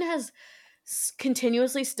 Carmen has.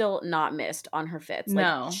 continuously still not missed on her fits. Like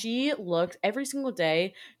No. she looked every single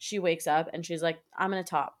day. She wakes up and she's like, I'm gonna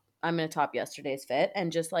top yesterday's fit,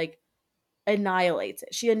 and just like annihilates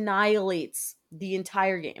it. She annihilates the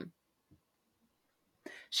entire game.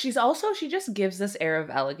 She just gives this air of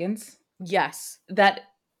elegance Yes. that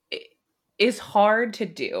is hard to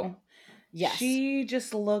do. Yes. She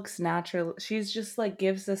just looks natural. She's just like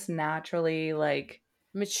gives this naturally like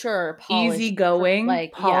Mature, polished, easygoing,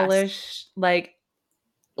 like polished, like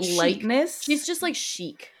chic. lightness. She's just like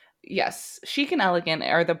chic. Yes, chic and elegant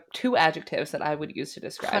are the two adjectives that I would use to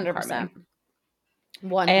describe 100%. Carmen.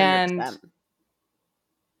 100%. And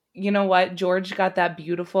you know what? George got that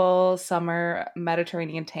beautiful summer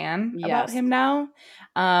Mediterranean tan about Yes. him now.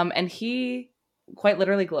 And he quite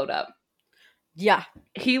literally glowed up. Yeah.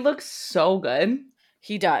 He looks so good.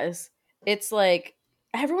 He does. It's like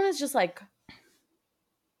everyone is just like,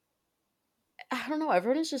 I don't know,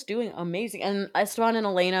 everyone is just doing amazing. And Esteban and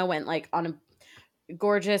Elena went like on a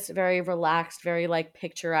gorgeous, very relaxed, very like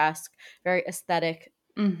picturesque, very aesthetic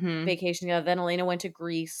vacation together. Then Elena went to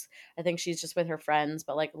Greece. I think she's just with her friends,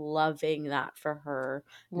 but like loving that for her.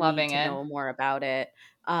 Loving Need to it. know more about it.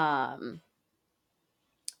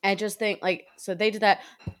 I just think like, so they did that.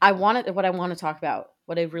 What I want to talk about,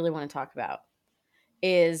 what I really want to talk about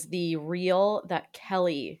is the reel that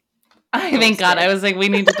Kelly Thank God. I was like, we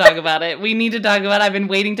need to talk about it. We need to talk about it. I've been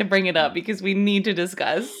waiting to bring it up because we need to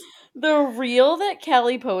discuss. The reel that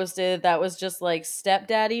Kelly posted that was just like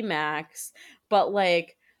stepdaddy Max, but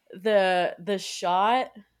like the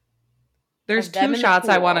shot. There's two shots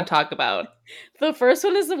I want to talk about. The first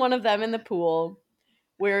one is the one of them in the pool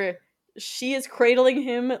where she is cradling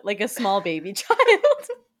him like a small baby child.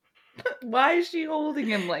 Why is she holding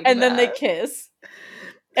him like and that? And then they kiss.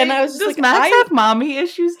 And I was just does like, Max have mommy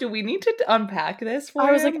issues? Do we need to unpack this for him?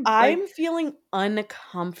 I was like, I'm feeling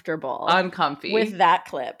uncomfortable. Uncomfy. With that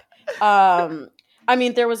clip. I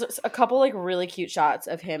mean, there was a couple like really cute shots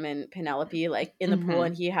of him and Penelope like in the pool,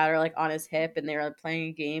 and he had her like on his hip, and they were like, playing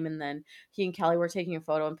a game, and then he and Kelly were taking a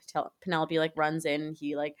photo, and Penelope like runs in, and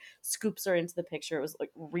he like scoops her into the picture. It was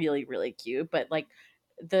like really, really cute, but like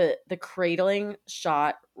the cradling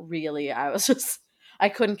shot, really, I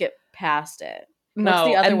couldn't get past it. No, what's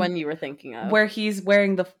the other one you were thinking of? Where he's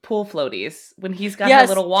wearing the pool floaties when he's got her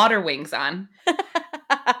little water wings on.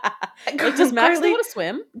 Like, does Max know how to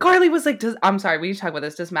swim? Carly was like, I'm sorry, we need to talk about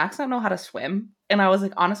this. Does Max not know how to swim? And I was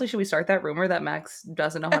like, honestly, should we start that rumor that Max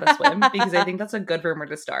doesn't know how to swim? Because I think that's a good rumor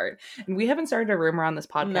to start. And we haven't started a rumor on this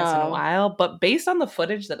podcast in a while, but based on the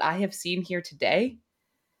footage that I have seen here today,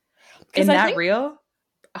 in that reel,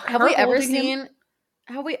 have we ever seen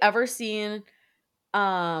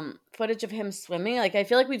footage of him swimming? Like, I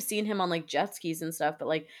feel like we've seen him on like jet skis and stuff, but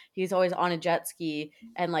like he's always on a jet ski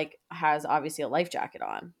and like has obviously a life jacket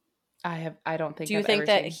on. I don't think. Do you think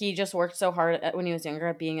that he just worked so hard when he was younger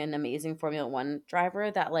at being an amazing Formula One driver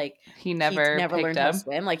that like he never learned how to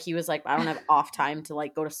swim? Like he was like, I don't have off time to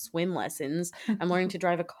like go to swim lessons. I'm learning to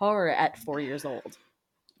drive a car at 4 years old.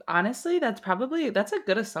 Honestly, that's a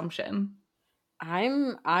good assumption.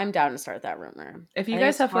 I'm down to start that rumor. If you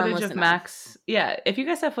guys have footage of Max, if you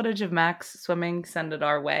guys have footage of Max swimming, send it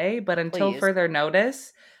our way. But until further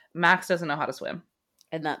notice, Max doesn't know how to swim.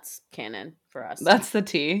 And that's canon for us. That's the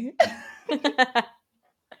tea.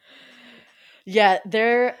 Yeah,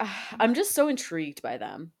 I'm just so intrigued by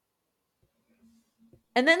them.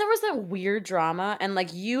 And then there was that weird drama, and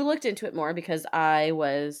like you looked into it more because I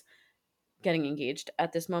was getting engaged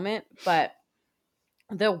at this moment, but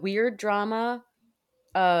the weird drama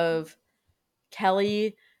of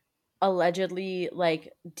Kelly allegedly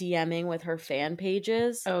like DMing with her fan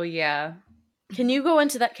pages. Oh yeah. Can you go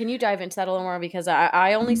into that? Can you dive into that a little more? Because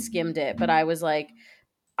I only skimmed it, but I was like,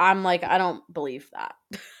 I don't believe that.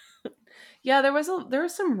 Yeah, there were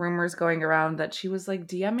some rumors going around that she was like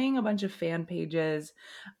DMing a bunch of fan pages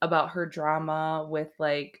about her drama with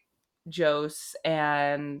like Jose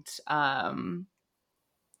and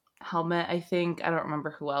Helmet, I think. I don't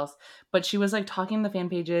remember who else, but she was like talking to the fan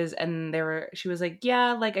pages, and she was like,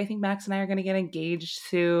 yeah, like I think Max and I are gonna get engaged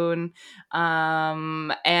soon.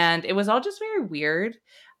 And it was all just very weird.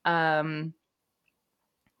 But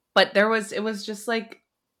it was just like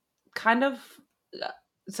kind of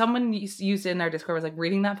someone used in our Discord was like,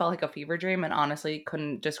 reading that felt like a fever dream, and honestly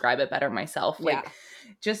couldn't describe it better myself. Like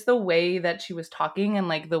just the way that she was talking, and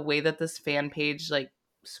like the way that this fan page like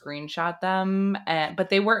screenshot them, but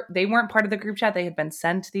they weren't part of the group chat. They had been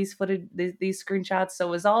sent these screenshots, so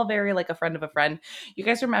it was all very like a friend of a friend. You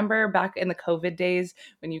guys remember back in the COVID days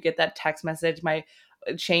when you get that text message, my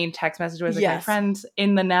chain text message was like, my friend's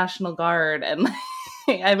in the National Guard, and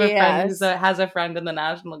I have a friend Yes. has a friend in the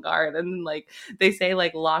National Guard, and like they say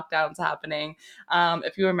like lockdowns happening.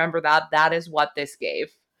 If you remember that is what this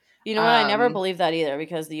gave. You know what? I never believed that either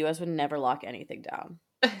because the US would never lock anything down.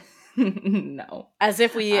 No. As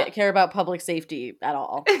if we care about public safety at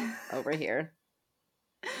all over here.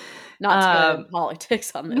 Not to get into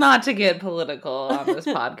politics on this. Not to get political on this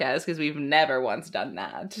podcast because we've never once done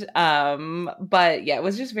that. But yeah, it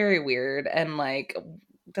was just very weird, and like,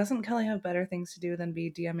 doesn't Kelly have better things to do than be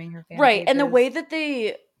DMing her fan Right, pages? and the way that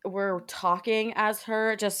they were talking as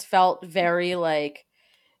her just felt very like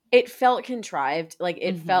it felt contrived. Like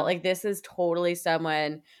it felt like this is totally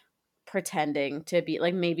someone pretending to be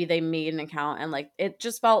like maybe they made an account and like it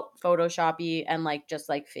just felt photoshoppy and like just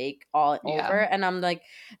like fake all over, and I'm like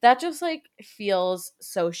that just like feels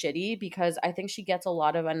so shitty because I think she gets a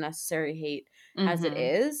lot of unnecessary hate as it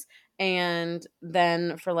is, and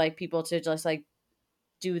then for like people to just like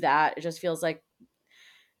do that, it just feels like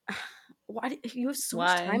why you have so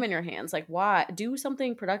much time in your hands, like why do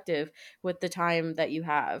something productive with the time that you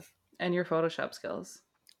have and your Photoshop skills.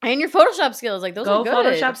 And your Photoshop skills, like those go are good.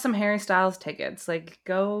 Photoshop some Harry Styles tickets. Like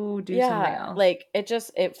go do something else. Like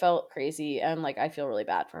it felt crazy, and like I feel really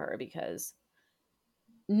bad for her because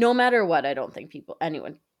no matter what, I don't think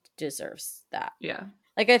anyone deserves that. Yeah.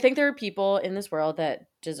 Like I think there are people in this world that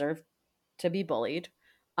deserve to be bullied.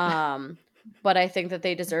 But I think that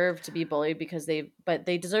they deserve to be bullied because they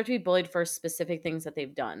deserve to be bullied for specific things that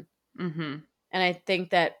they've done. Mm-hmm. And I think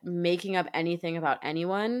that making up anything about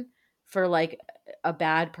anyone for like a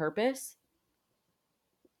bad purpose.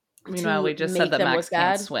 Meanwhile, we just said that Max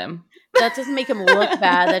can't swim. That doesn't make him look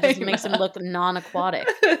bad. That just makes him look non-aquatic.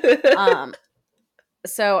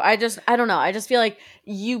 So I don't know. I just feel like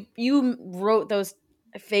you wrote those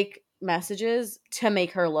fake messages to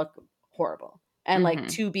make her look horrible and like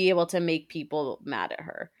to be able to make people mad at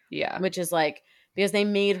her. Yeah. Which is like because they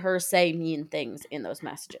made her say mean things in those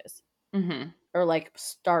messages. Or like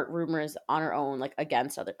start rumors on her own, like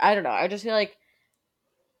against other. I don't know. I just feel like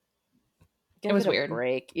it was weird.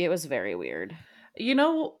 Break. It was very weird. You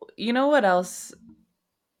know what else?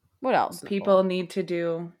 What else? People need to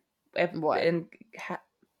do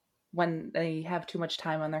when they have too much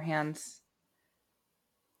time on their hands.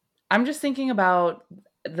 I'm just thinking about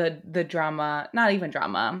the drama, not even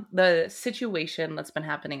drama, the situation that's been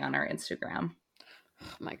happening on our Instagram.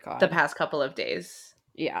 Oh my God. The past couple of days.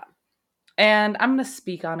 Yeah. And I'm going to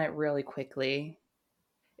speak on it really quickly.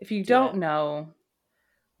 If you don't know,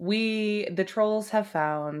 the trolls have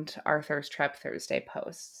found our Thirst Trap Thursday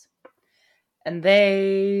posts. And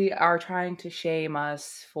they are trying to shame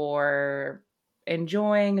us for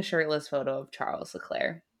enjoying a shirtless photo of Charles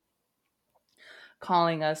Leclerc.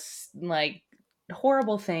 Calling us like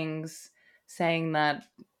horrible things, saying that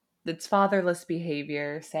it's fatherless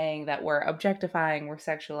behavior, saying that we're objectifying, we're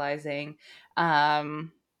sexualizing,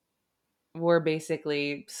 we're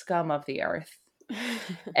basically scum of the earth.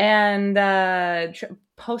 And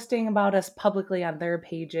posting about us publicly on their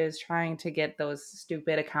pages, trying to get those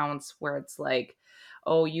stupid accounts where it's like,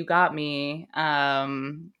 oh, you got me.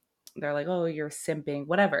 They're like, oh, you're simping,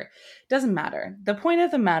 whatever. Doesn't matter. The point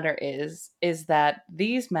of the matter is that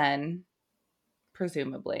these men,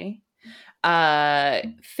 presumably,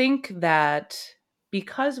 think that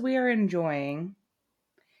because we are enjoying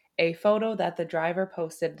a photo that the driver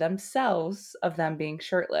posted themselves of them being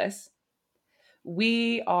shirtless,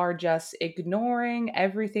 we are just ignoring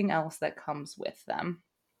everything else that comes with them.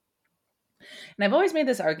 And I've always made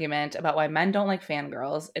this argument about why men don't like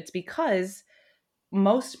fangirls. It's because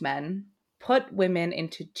most men put women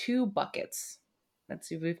into two buckets. Let's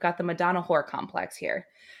see, we've got the Madonna whore complex here.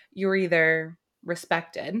 You're either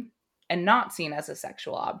respected and not seen as a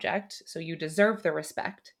sexual object, so you deserve the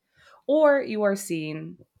respect, or you are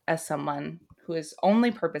seen as someone whose only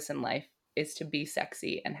purpose in life is to be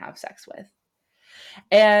sexy and have sex with.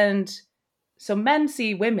 And so men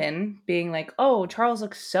see women being like, oh, Charles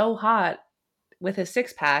looks so hot with his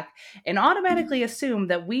six-pack, and automatically assume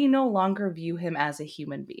that we no longer view him as a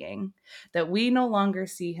human being, that we no longer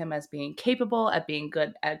see him as being capable, at being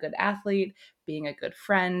a good athlete, being a good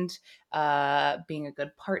friend, being a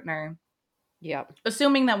good partner. Yeah.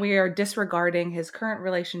 Assuming that we are disregarding his current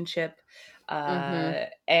relationship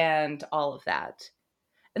and all of that.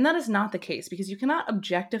 And that is not the case, because you cannot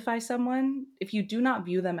objectify someone if you do not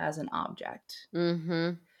view them as an object.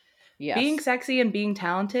 Yes. Being sexy and being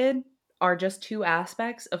talented are just two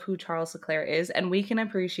aspects of who Charles Leclerc is, and we can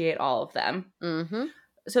appreciate all of them.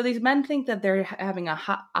 So these men think that they're having a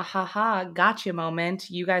ha gotcha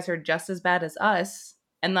moment. You guys are just as bad as us,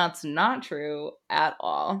 and that's not true at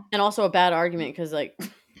all. And also a bad argument because, like,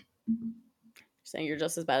 saying you're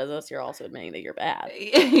just as bad as us, you're also admitting that you're bad.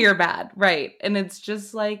 You're bad, right? And it's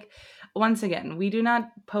just like, once again, we do not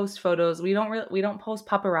post photos. We don't post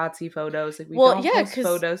paparazzi photos. Like we Well, don't yeah, post because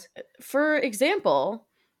photos. for example,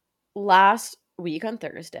 last week on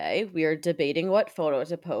Thursday, we were debating what photo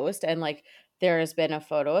to post, and like there has been a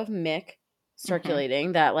photo of Mick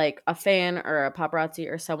circulating that like a fan or a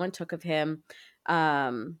paparazzi or someone took of him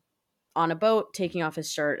on a boat taking off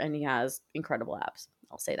his shirt, and he has incredible abs.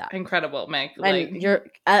 I'll say that. Incredible, Mick. And Like you're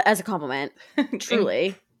as a compliment,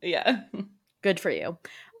 truly yeah. good for you.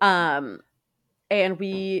 And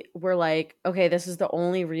we were like, okay, this is the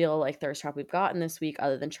only real like thirst trap we've gotten this week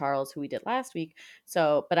other than Charles, who we did last week.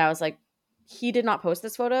 So, but I was like, he did not post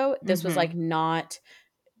this photo. This was like not,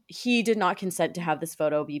 he did not consent to have this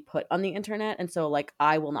photo be put on the internet. And so like,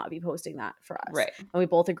 I will not be posting that for us. Right. And we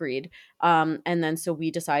both agreed. And then so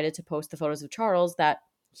we decided to post the photos of Charles that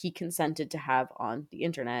he consented to have on the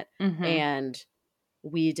internet. And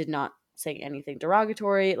we did not say anything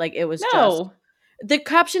derogatory. Like it was just, the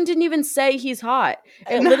caption didn't even say he's hot.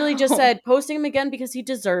 It literally just said posting him again because he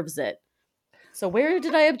deserves it. So where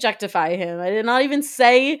did I objectify him? I didn't even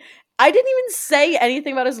say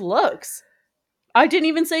anything about his looks. I didn't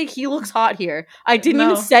even say he looks hot here. I didn't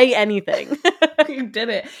even say anything. You did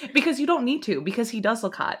it because you don't need to, because he does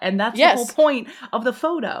look hot. And that's Yes. the whole point of the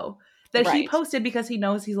photo that he Right. posted, because he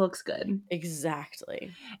knows he looks good.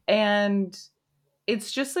 Exactly. And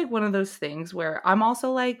it's just like one of those things where I'm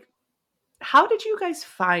also like, how did you guys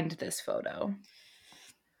find this photo?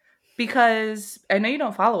 Because I know you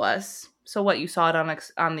don't follow us. So what, you saw it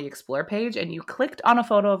on the Explore page and you clicked on a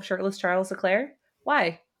photo of shirtless Charles Leclerc?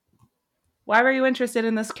 Why? Why were you interested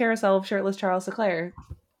in this carousel of shirtless Charles Leclerc?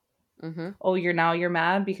 Oh, you're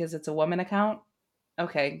mad because it's a woman account?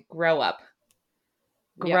 Okay, grow up.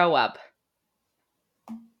 Grow up.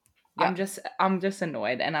 Yep. I'm just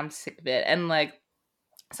annoyed and I'm sick of it. And like,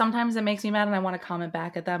 sometimes it makes me mad and I want to comment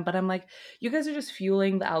back at them, but I'm like, you guys are just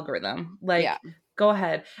fueling the algorithm. Like, go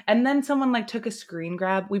ahead. And then someone like took a screen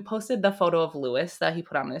grab. We posted the photo of Lewis that he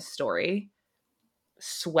put on his story,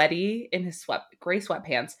 sweaty in his gray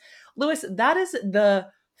sweatpants. Lewis, that is the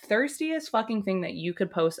thirstiest fucking thing that you could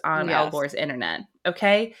post on Al Gore's internet.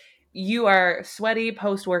 Okay, you are sweaty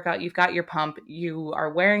post workout. You've got your pump. You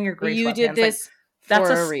are wearing your gray sweatpants. You did this. Like, that's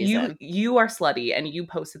a reason. You are slutty, and you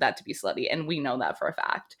posted that to be slutty, and we know that for a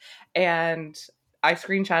fact. And I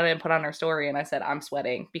screenshotted and put on our story, and I said, I'm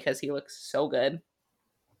sweating because he looks so good.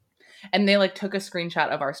 And they like took a screenshot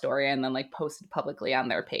of our story and then like posted publicly on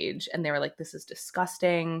their page. And they were like, this is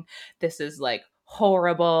disgusting. This is like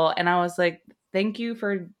horrible. And I was like, thank you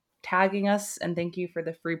for tagging us and thank you for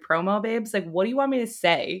the free promo, babes. Like, what do you want me to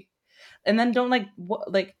say? And then don't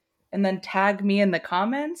and then tag me in the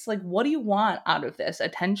comments. Like, what do you want out of this?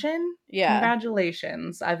 Attention? Yeah.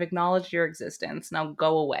 Congratulations. I've acknowledged your existence. Now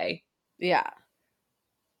go away. Yeah.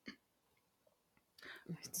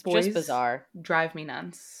 It's Boys just bizarre. Drive me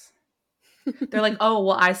nuts. They're like, oh,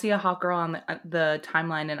 well, I see a hot girl on the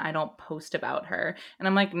timeline and I don't post about her. And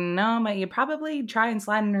I'm like, no, but you probably try and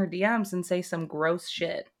slide in her DMs and say some gross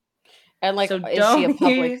shit. And like, so is she a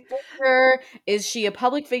public figure? Is she a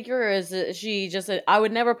public figure, or is she just I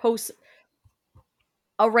would never post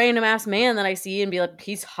a random ass man that I see and be like,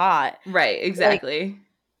 he's hot. Right, exactly. Like,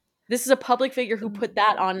 this is a public figure who put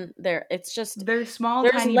that on there. It's just, they're small,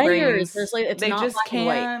 there's tiny layers. Brains. It's they not just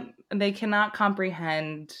can't. They cannot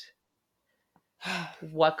comprehend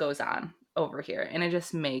what goes on over here, and it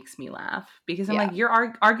just makes me laugh because I'm like,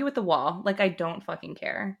 you're argue with the wall. Like, I don't fucking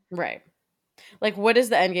care. Right. Like, what is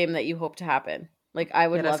the end game that you hope to happen? Like, I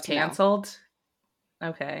would love to canceled. Know.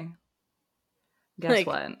 Okay. Guess like,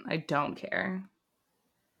 what? I don't care.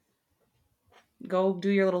 Go do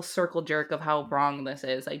your little circle jerk of how wrong this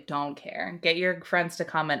is. I don't care. Get your friends to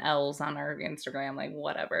comment L's on our Instagram. Like,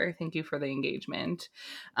 whatever. Thank you for the engagement.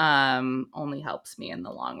 Only helps me in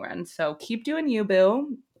the long run. So keep doing you,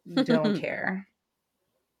 boo. Don't care.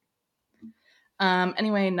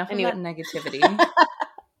 Anyway, enough of that negativity.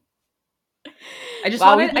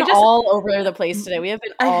 We've been all over the place today. We have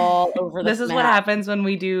been all over the This is map. What happens when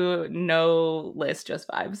we do no list, just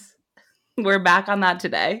vibes. We're back on that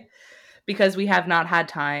today because we have not had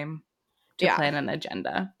time to plan an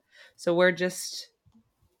agenda. So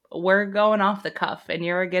we're going off the cuff, and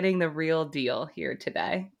you're getting the real deal here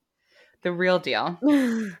today. The real deal.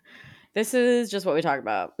 This is just what we talk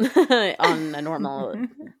about on a normal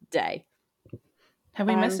day. Have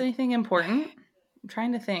we missed anything important? I'm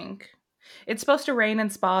trying to think. It's supposed to rain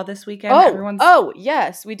in Spa this weekend. Oh,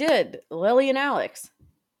 yes, we did. Lily and Alex.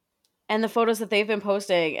 And the photos that they've been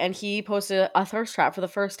posting. And he posted a thirst trap for the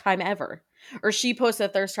first time ever. Or she posted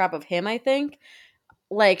a thirst trap of him, I think.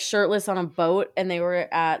 like shirtless on a boat, and they were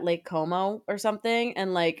at Lake Como or something,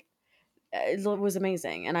 and like it was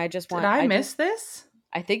amazing. And Did I miss this?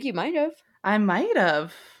 I think you might have. I might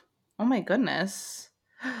have. Oh my goodness.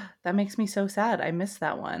 That makes me so sad. I missed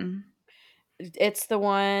that one. It's the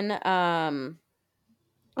one. I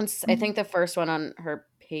think the first one on her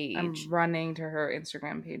I'm page. running to her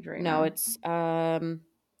Instagram page right No, now. it's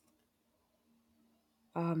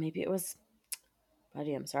oh, maybe it was.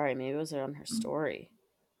 Buddy, I'm sorry. Maybe it was on her story.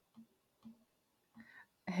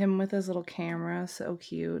 Him with his little camera, so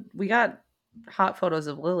cute. We got hot photos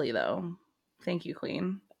of Lily though. Thank you,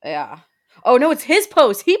 Queen. Yeah. Oh no, it's his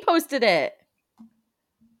post. He posted it.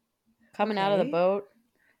 Coming out of the Okay. boat.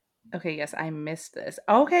 Okay, yes, I missed this.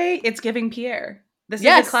 Okay, it's giving Pierre. This is a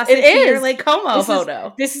Yes, it classic Pierre is. Lake Como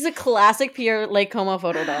photo. This is a classic Pierre Lake Como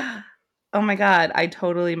photo, though. Oh my god, I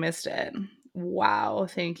totally missed it. Wow,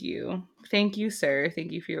 thank you. Thank you, sir.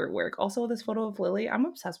 Thank you for your work. Also, this photo of Lily, I'm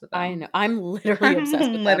obsessed with them. I know. I'm literally obsessed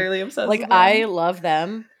with them. Literally obsessed Like with them. I love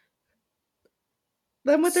them.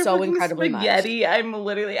 Them with their so fucking incredibly spaghetti. I'm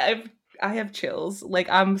literally I have chills. Like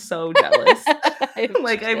I'm so jealous.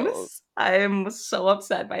 Like chills. I'm so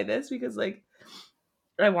upset by this because like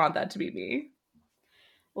I want that to be me.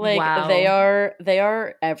 Like wow. they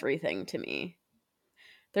are everything to me.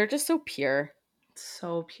 They're just so pure.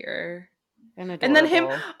 So pure. And adorable. And then him,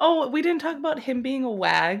 oh, we didn't talk about him being a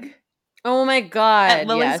wag. Oh my god. At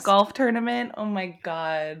Lily's yes. golf tournament. Oh my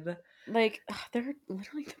god. Like they're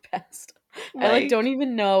literally the best. I like don't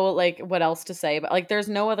even know like what else to say, but like there's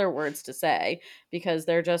no other words to say because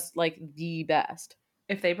they're just like the best.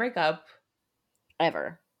 If they break up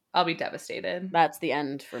ever, I'll be devastated. That's the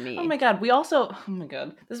end for me. Oh my god. We also, oh my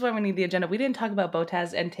god, this is why we need the agenda. We didn't talk about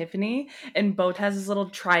Botaz and Tiffany and Botaz's little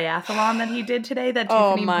triathlon that he did today that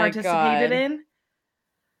Tiffany participated in.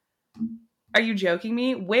 Are you joking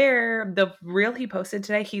me? Where the reel he posted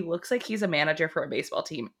today, he looks like he's a manager for a baseball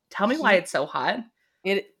team. Tell me why it's so hot.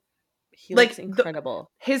 He looks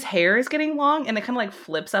incredible. His hair is getting long and it kind of like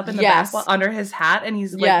flips up in the back under his hat, and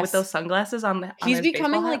he's like with those sunglasses on. He's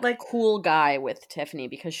becoming like cool guy with Tiffany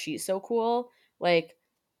because she's so cool. Like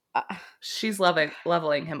she's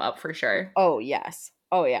leveling him up for sure. Oh yes.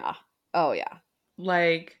 Oh yeah. Oh yeah.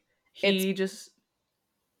 Like they've just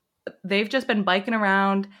been biking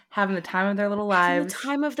around, having the time of their little lives.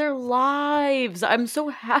 I'm so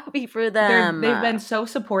happy for them. They've been so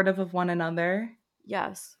supportive of one another.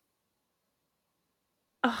 Yes.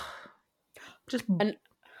 Just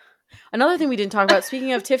another thing we didn't talk about.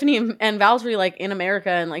 Speaking of Tiffany and Valtteri, like in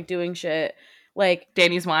America and like doing shit, like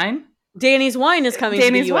Danny's Wine. Danny's Wine is coming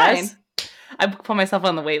to the US. I put myself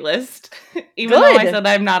on the wait list. Even though I said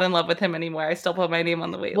I'm not in love with him anymore, I still put my name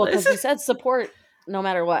on the wait list. Well, because we said support no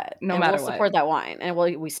matter what. No matter what. We'll support that wine. And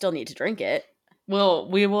we still need to drink it.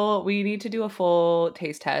 We need to do a full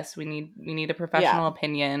taste test. We need a professional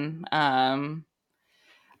opinion.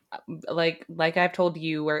 Like I've told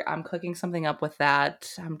you, where I'm cooking something up with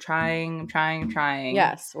that. I'm trying.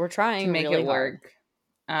 Yes, we're trying to make really it work.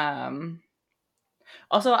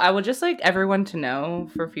 Also, I would just like everyone to know,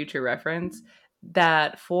 for future reference,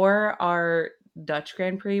 that for our Dutch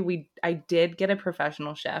Grand Prix, I did get a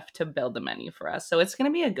professional chef to build the menu for us, so it's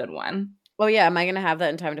gonna be a good one. Oh yeah, am I gonna have that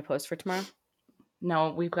in time to post for tomorrow?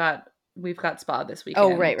 No, we've got spa this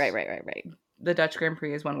weekend. Oh right. The Dutch Grand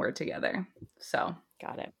Prix is when we're together, so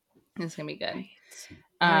got it. It's gonna be good.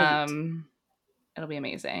 Right. It'll be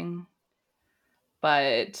amazing.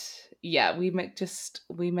 But yeah, we missed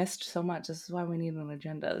so much. This is why we need an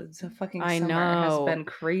agenda. It's a fucking summer has been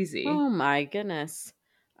crazy. Oh my goodness.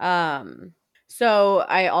 So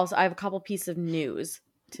I have a couple pieces of news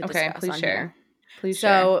to discuss. Please share. Please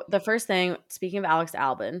share. The first thing, speaking of Alex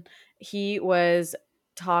Albon, he was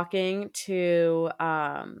talking to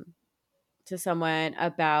someone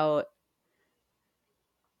about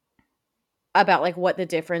like what the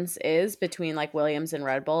difference is between like Williams and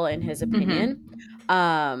Red Bull in his opinion.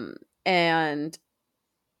 And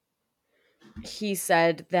he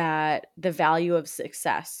said that the value of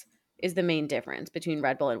success is the main difference between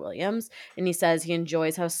Red Bull and Williams. And he says he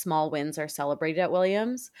enjoys how small wins are celebrated at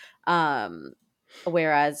Williams.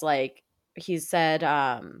 Whereas like he said,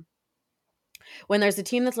 when there's a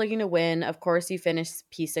team that's looking to win, of course you finish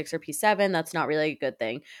P6 or P7. That's not really a good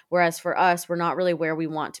thing. Whereas for us, we're not really where we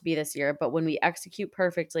want to be this year. But when we execute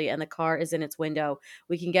perfectly and the car is in its window,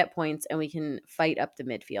 we can get points and we can fight up the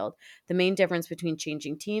midfield. The main difference between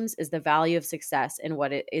changing teams is the value of success and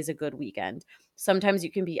what it is a good weekend. Sometimes you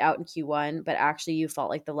can be out in Q1, but actually you felt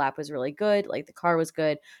like the lap was really good, like the car was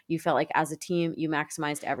good. You felt like as a team, you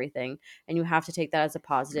maximized everything. And you have to take that as a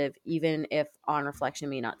positive, even if on reflection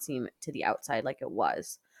may not seem to the outside like it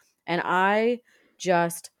was. And I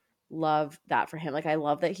just love that for him. Like, I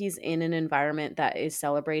love that he's in an environment that is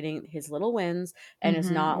celebrating his little wins and is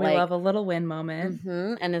Mm-hmm. not We love like a little win moment.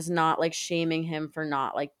 and is not like shaming him for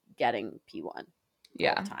not like getting P1 all the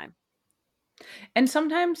Yeah. time. And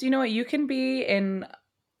sometimes, you know what, you can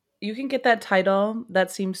get that title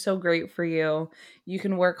that seems so great for you. You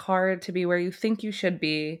can work hard to be where you think you should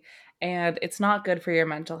be, and it's not good for your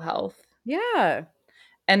mental health. Yeah.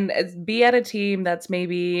 And be at a team that's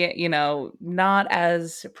maybe, you know, not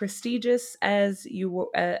as prestigious as you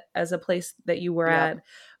were as a place that you were Yep. at,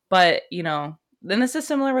 but you know, then this is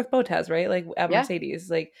similar with Bottas, right? Like at Yeah. Mercedes,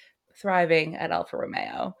 like thriving at Alfa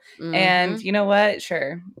Romeo. And Mhm. you know what,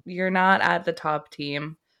 sure, you're not at the top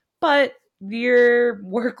team, but your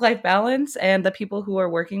work life balance and the people who are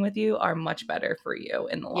working with you are much better for you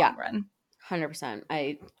in the Yeah. long run. 100%.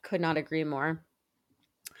 I could not agree more.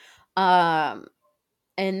 Um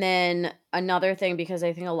And then another thing, because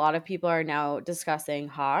I think a lot of people are now discussing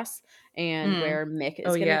Haas and Mm. where Mick Oh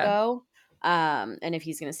is going to yeah. go, and if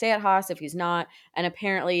he's going to stay at Haas, if he's not. And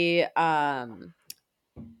apparently, um,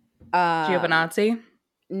 Giovinazzi.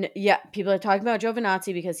 yeah, people are talking about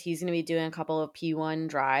Giovinazzi because he's going to be doing a couple of P1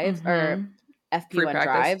 drives or Mm-hmm. Free FP1 practice.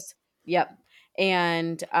 drives. Yep.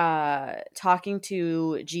 And talking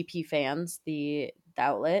to GP fans, the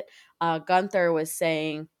outlet, Gunther was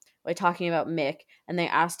saying, like, talking about Mick, and they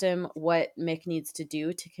asked him what Mick needs to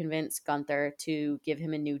do to convince Gunther to give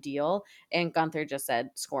him a new deal. And Gunther just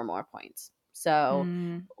said, score more points. So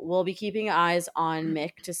Mm. we'll be keeping eyes on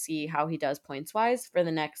Mick to see how he does points wise for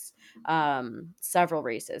the next several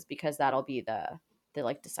races, because that'll be the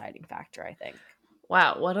like deciding factor, I think.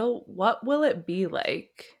 Wow, what will it be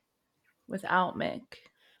like without Mick?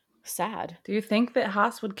 Sad. Do you think that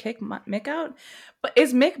Haas would kick Mick out? But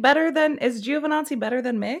is Giovinazzi better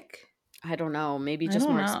than Mick? I don't know. Maybe I just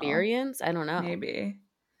don't more know. experience. I don't know. Maybe.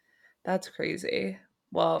 That's crazy.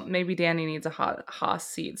 Well, maybe Danny needs a Haas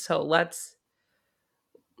seat, so let's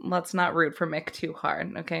not root for Mick too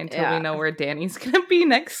hard, okay? Until we Yeah, know where Danny's gonna be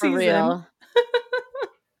next for season. real.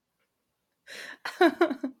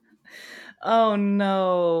 Oh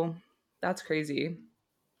no, that's crazy.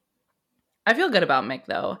 I feel good about Mick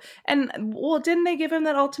though. And well, didn't they give him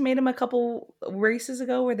that ultimatum a couple races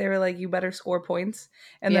ago where they were like, you better score points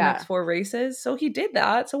in the next Yeah. 4 races? So he did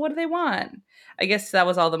that. So what do they want? I guess that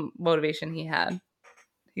was all the motivation he had.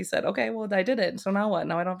 He said, okay, well, I did it. So now what?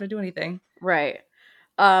 Now I don't have to do anything. Right.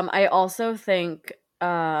 I also think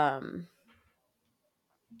I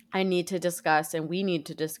need to discuss, and we need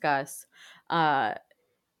to discuss uh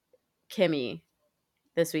Kimmy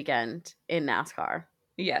this weekend in NASCAR.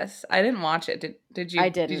 Yes, I didn't watch it. I Did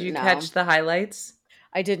didn't you know. catch the highlights?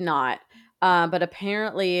 I did not. But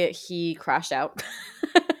apparently he crashed out.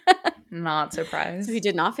 Not So he surprised.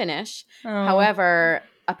 did not finish. Oh. However,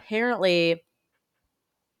 apparently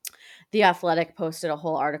The Athletic posted a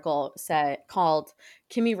whole article called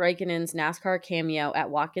Kimi Raikkonen's NASCAR cameo at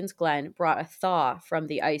Watkins Glen brought a thaw from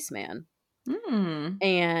the Iceman. Hmm.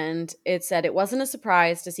 And it said it wasn't a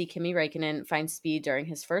surprise to see Kimi Raikkonen find speed during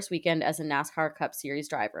his first weekend as a NASCAR Cup Series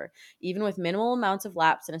driver. Even with minimal amounts of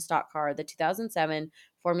laps in a stock car, the 2007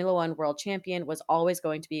 Formula One world champion was always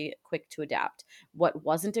going to be quick to adapt. What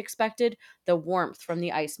wasn't expected? The warmth from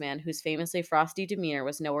the Iceman, whose famously frosty demeanor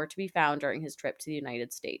was nowhere to be found during his trip to the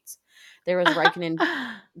United States. There was Raikkonen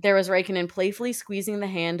there was Raikkonen playfully squeezing the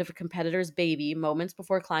hand of a competitor's baby moments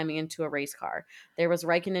before climbing into a race car. There was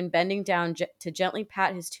Raikkonen bending down to gently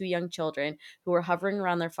pat his two young children who were hovering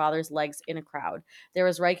around their father's legs in a crowd. There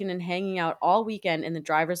was Raikkonen hanging out all weekend in the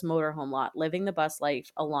driver's motorhome lot, living the bus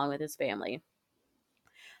life along with his family.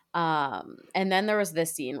 And then there was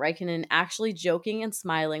this scene, Raikkonen actually joking and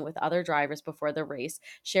smiling with other drivers before the race,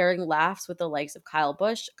 sharing laughs with the likes of Kyle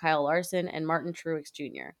Busch, Kyle Larson, and Martin Truex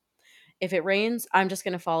Jr. If it rains, I'm just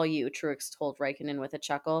going to follow you, Truex told Raikkonen with a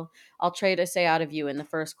chuckle. I'll try to stay out of you in the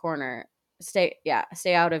first corner. Stay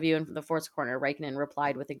out of you in the fourth corner, Raikkonen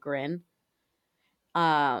replied with a grin.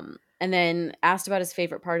 And then asked about his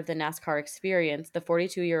favorite part of the NASCAR experience, the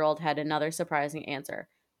 42-year-old had another surprising answer.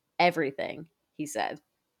 Everything, he said.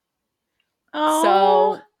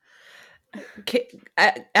 Oh. So,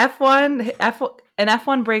 An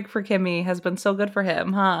F1 break for Kimmy has been so good for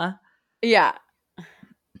him, huh? yeah,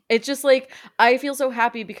 it's just like I feel so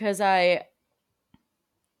happy because I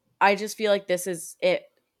just feel like this is it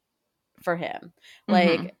for him. Mm-hmm.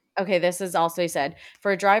 Like, okay, this is also he said,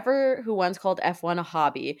 for a driver who once called F1 a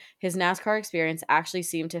hobby, his NASCAR experience actually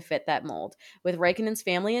seemed to fit that mold. With Raikkonen's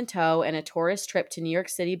family in tow and a tourist trip to New York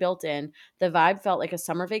City built in, the vibe felt like a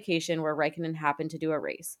summer vacation where Raikkonen happened to do a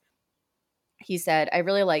race. He said, I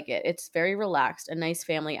really like it. It's very relaxed, a nice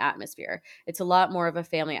family atmosphere. It's a lot more of a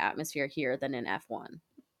family atmosphere here than in F1,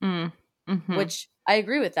 Mm. Mm-hmm. which I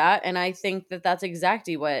agree with that. And I think that that's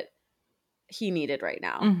exactly what he needed right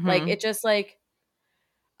now. Like, Mm-hmm. it just like,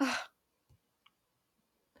 so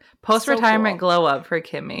Post-retirement cool. glow up for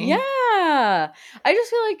Kimmy. Yeah. I just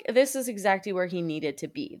feel like this is exactly where he needed to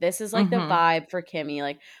be. This is like the Mm-hmm. vibe for Kimmy.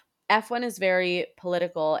 Like, F1 is very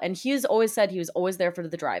political, and he's always said he was always there for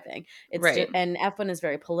the driving. It's just, Right. and F1 is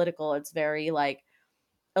very political. It's very like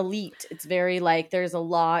elite. It's very like there's a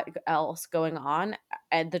lot else going on,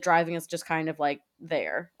 and the driving is just kind of like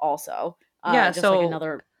there also, Yeah, just like so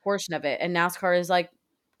another portion of it. And NASCAR is like,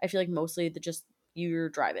 I feel like mostly the just you're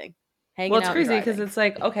driving, well, hanging it's out and crazy because driving. it's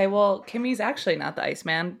like, okay, well, Kimmy's actually not the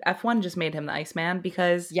Iceman. F1 just made him the Iceman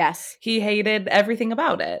because Yes. he hated everything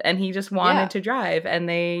about it and he just wanted Yeah. to drive and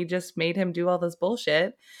they just made him do all this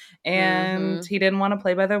bullshit and Mm-hmm. he didn't want to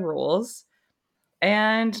play by the rules.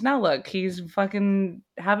 And now look, he's fucking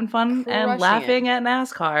having fun and Crushing it. laughing at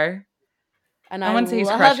NASCAR. And I I wouldn't say he's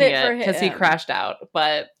love crushing it it for because he him. crashed out,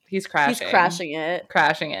 but he's He's crashing. crashing it.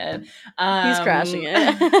 Crashing it. He's crashing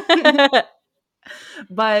it.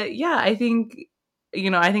 But yeah, I think,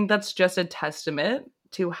 I think that's just a testament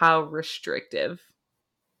to how restrictive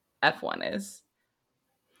F1 is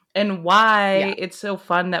and Yeah. why it's so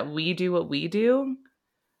fun that we do what we do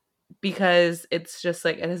because it's just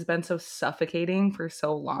like it has been so suffocating for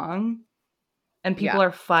so long and people Yeah.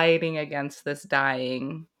 are fighting against this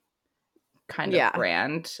dying kind of Yeah.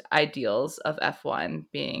 brand ideals of F1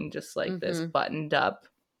 being just like this Mm-hmm. buttoned up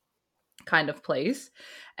kind of place.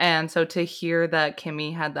 And so to hear that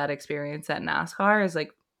Kimmy had that experience at NASCAR is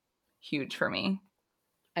like huge for me.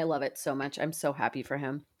 I love it so much. I'm so happy for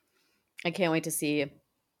him. I can't wait to see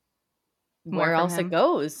More where from else it him.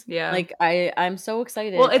 goes. Yeah. Like I'm so Well,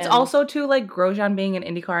 excited. it's And also too like Grosjean being in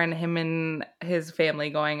IndyCar and him and his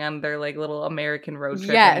family going on their like little American road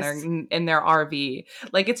trip yes. in their RV.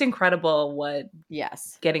 Like it's incredible what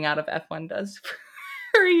Yes. getting out of F1 does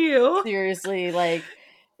for you. Seriously, like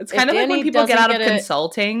It's if kind of like when Danny people get doesn't out get of it,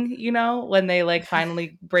 consulting, when they like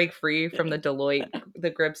finally break free from the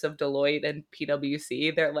grips of Deloitte and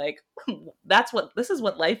PwC, they're like, this is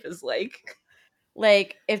what life is like.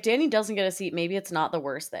 like if Danny doesn't get a seat, maybe it's not the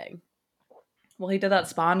worst thing. Well, he did that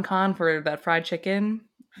SpawnCon for that fried chicken.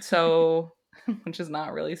 So, which is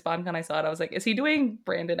not really SpawnCon. I saw it. I was like, is he doing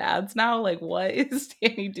branded ads now? Like, what is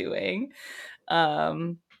Danny doing?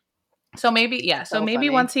 Um, so maybe, yeah. So So maybe funny.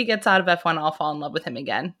 once he gets out of F1, I'll fall in love with him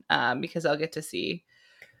again. Because I'll get to see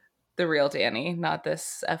the real Danny, not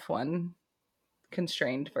this F1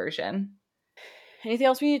 constrained version. Anything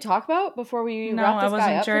else we need to talk about before we No, wrap I this guy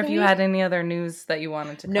wasn't up sure for if the you had week? any other news that you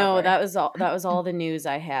wanted to No, cover. that was all the news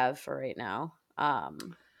I have for right now.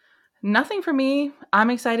 Nothing for me. I'm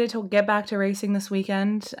excited to get back to racing this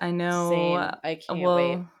weekend. I know Same. I can't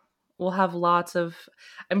wait. we'll have lots of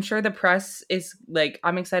I'm sure the press is like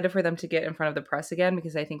I'm excited for them to get in front of the press again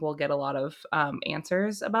because I think we'll get a lot of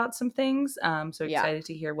answers about some things. So Yeah. excited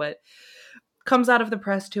to hear what comes out of the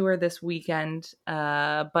press tour this weekend.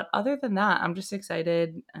 But other than that, I'm just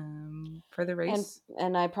excited for the And race.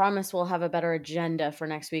 and I promise we'll have a better agenda for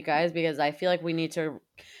next week, guys, because I feel like we need to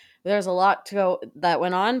there's a lot to go that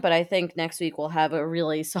went on, but I think next week we'll have a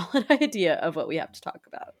really solid idea of what we have to talk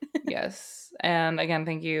about. Yes. And again,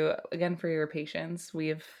 thank you again for your patience.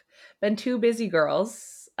 We've been two busy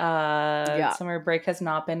girls. Yeah. Summer break has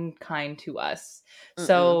not been kind to us. Mm-mm.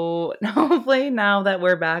 So hopefully now that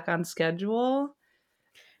we're back on schedule We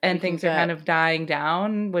and can things are kind get of dying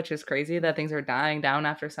down, which is crazy that things are dying down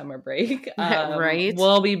after summer break, right.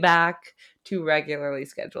 we'll be back to regularly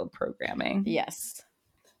scheduled programming. Yes.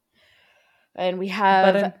 And we But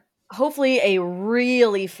have in hopefully a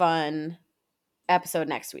really fun episode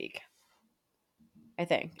next week. I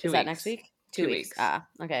think. Is two that next weeks. week? 2 2 weeks. weeks. Ah,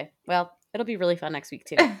 okay. Well, it'll be really fun next week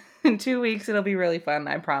too. In 2 weeks, it'll be really fun,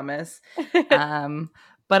 I promise.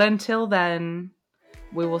 But until then,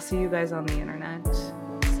 we will see you guys on the internet.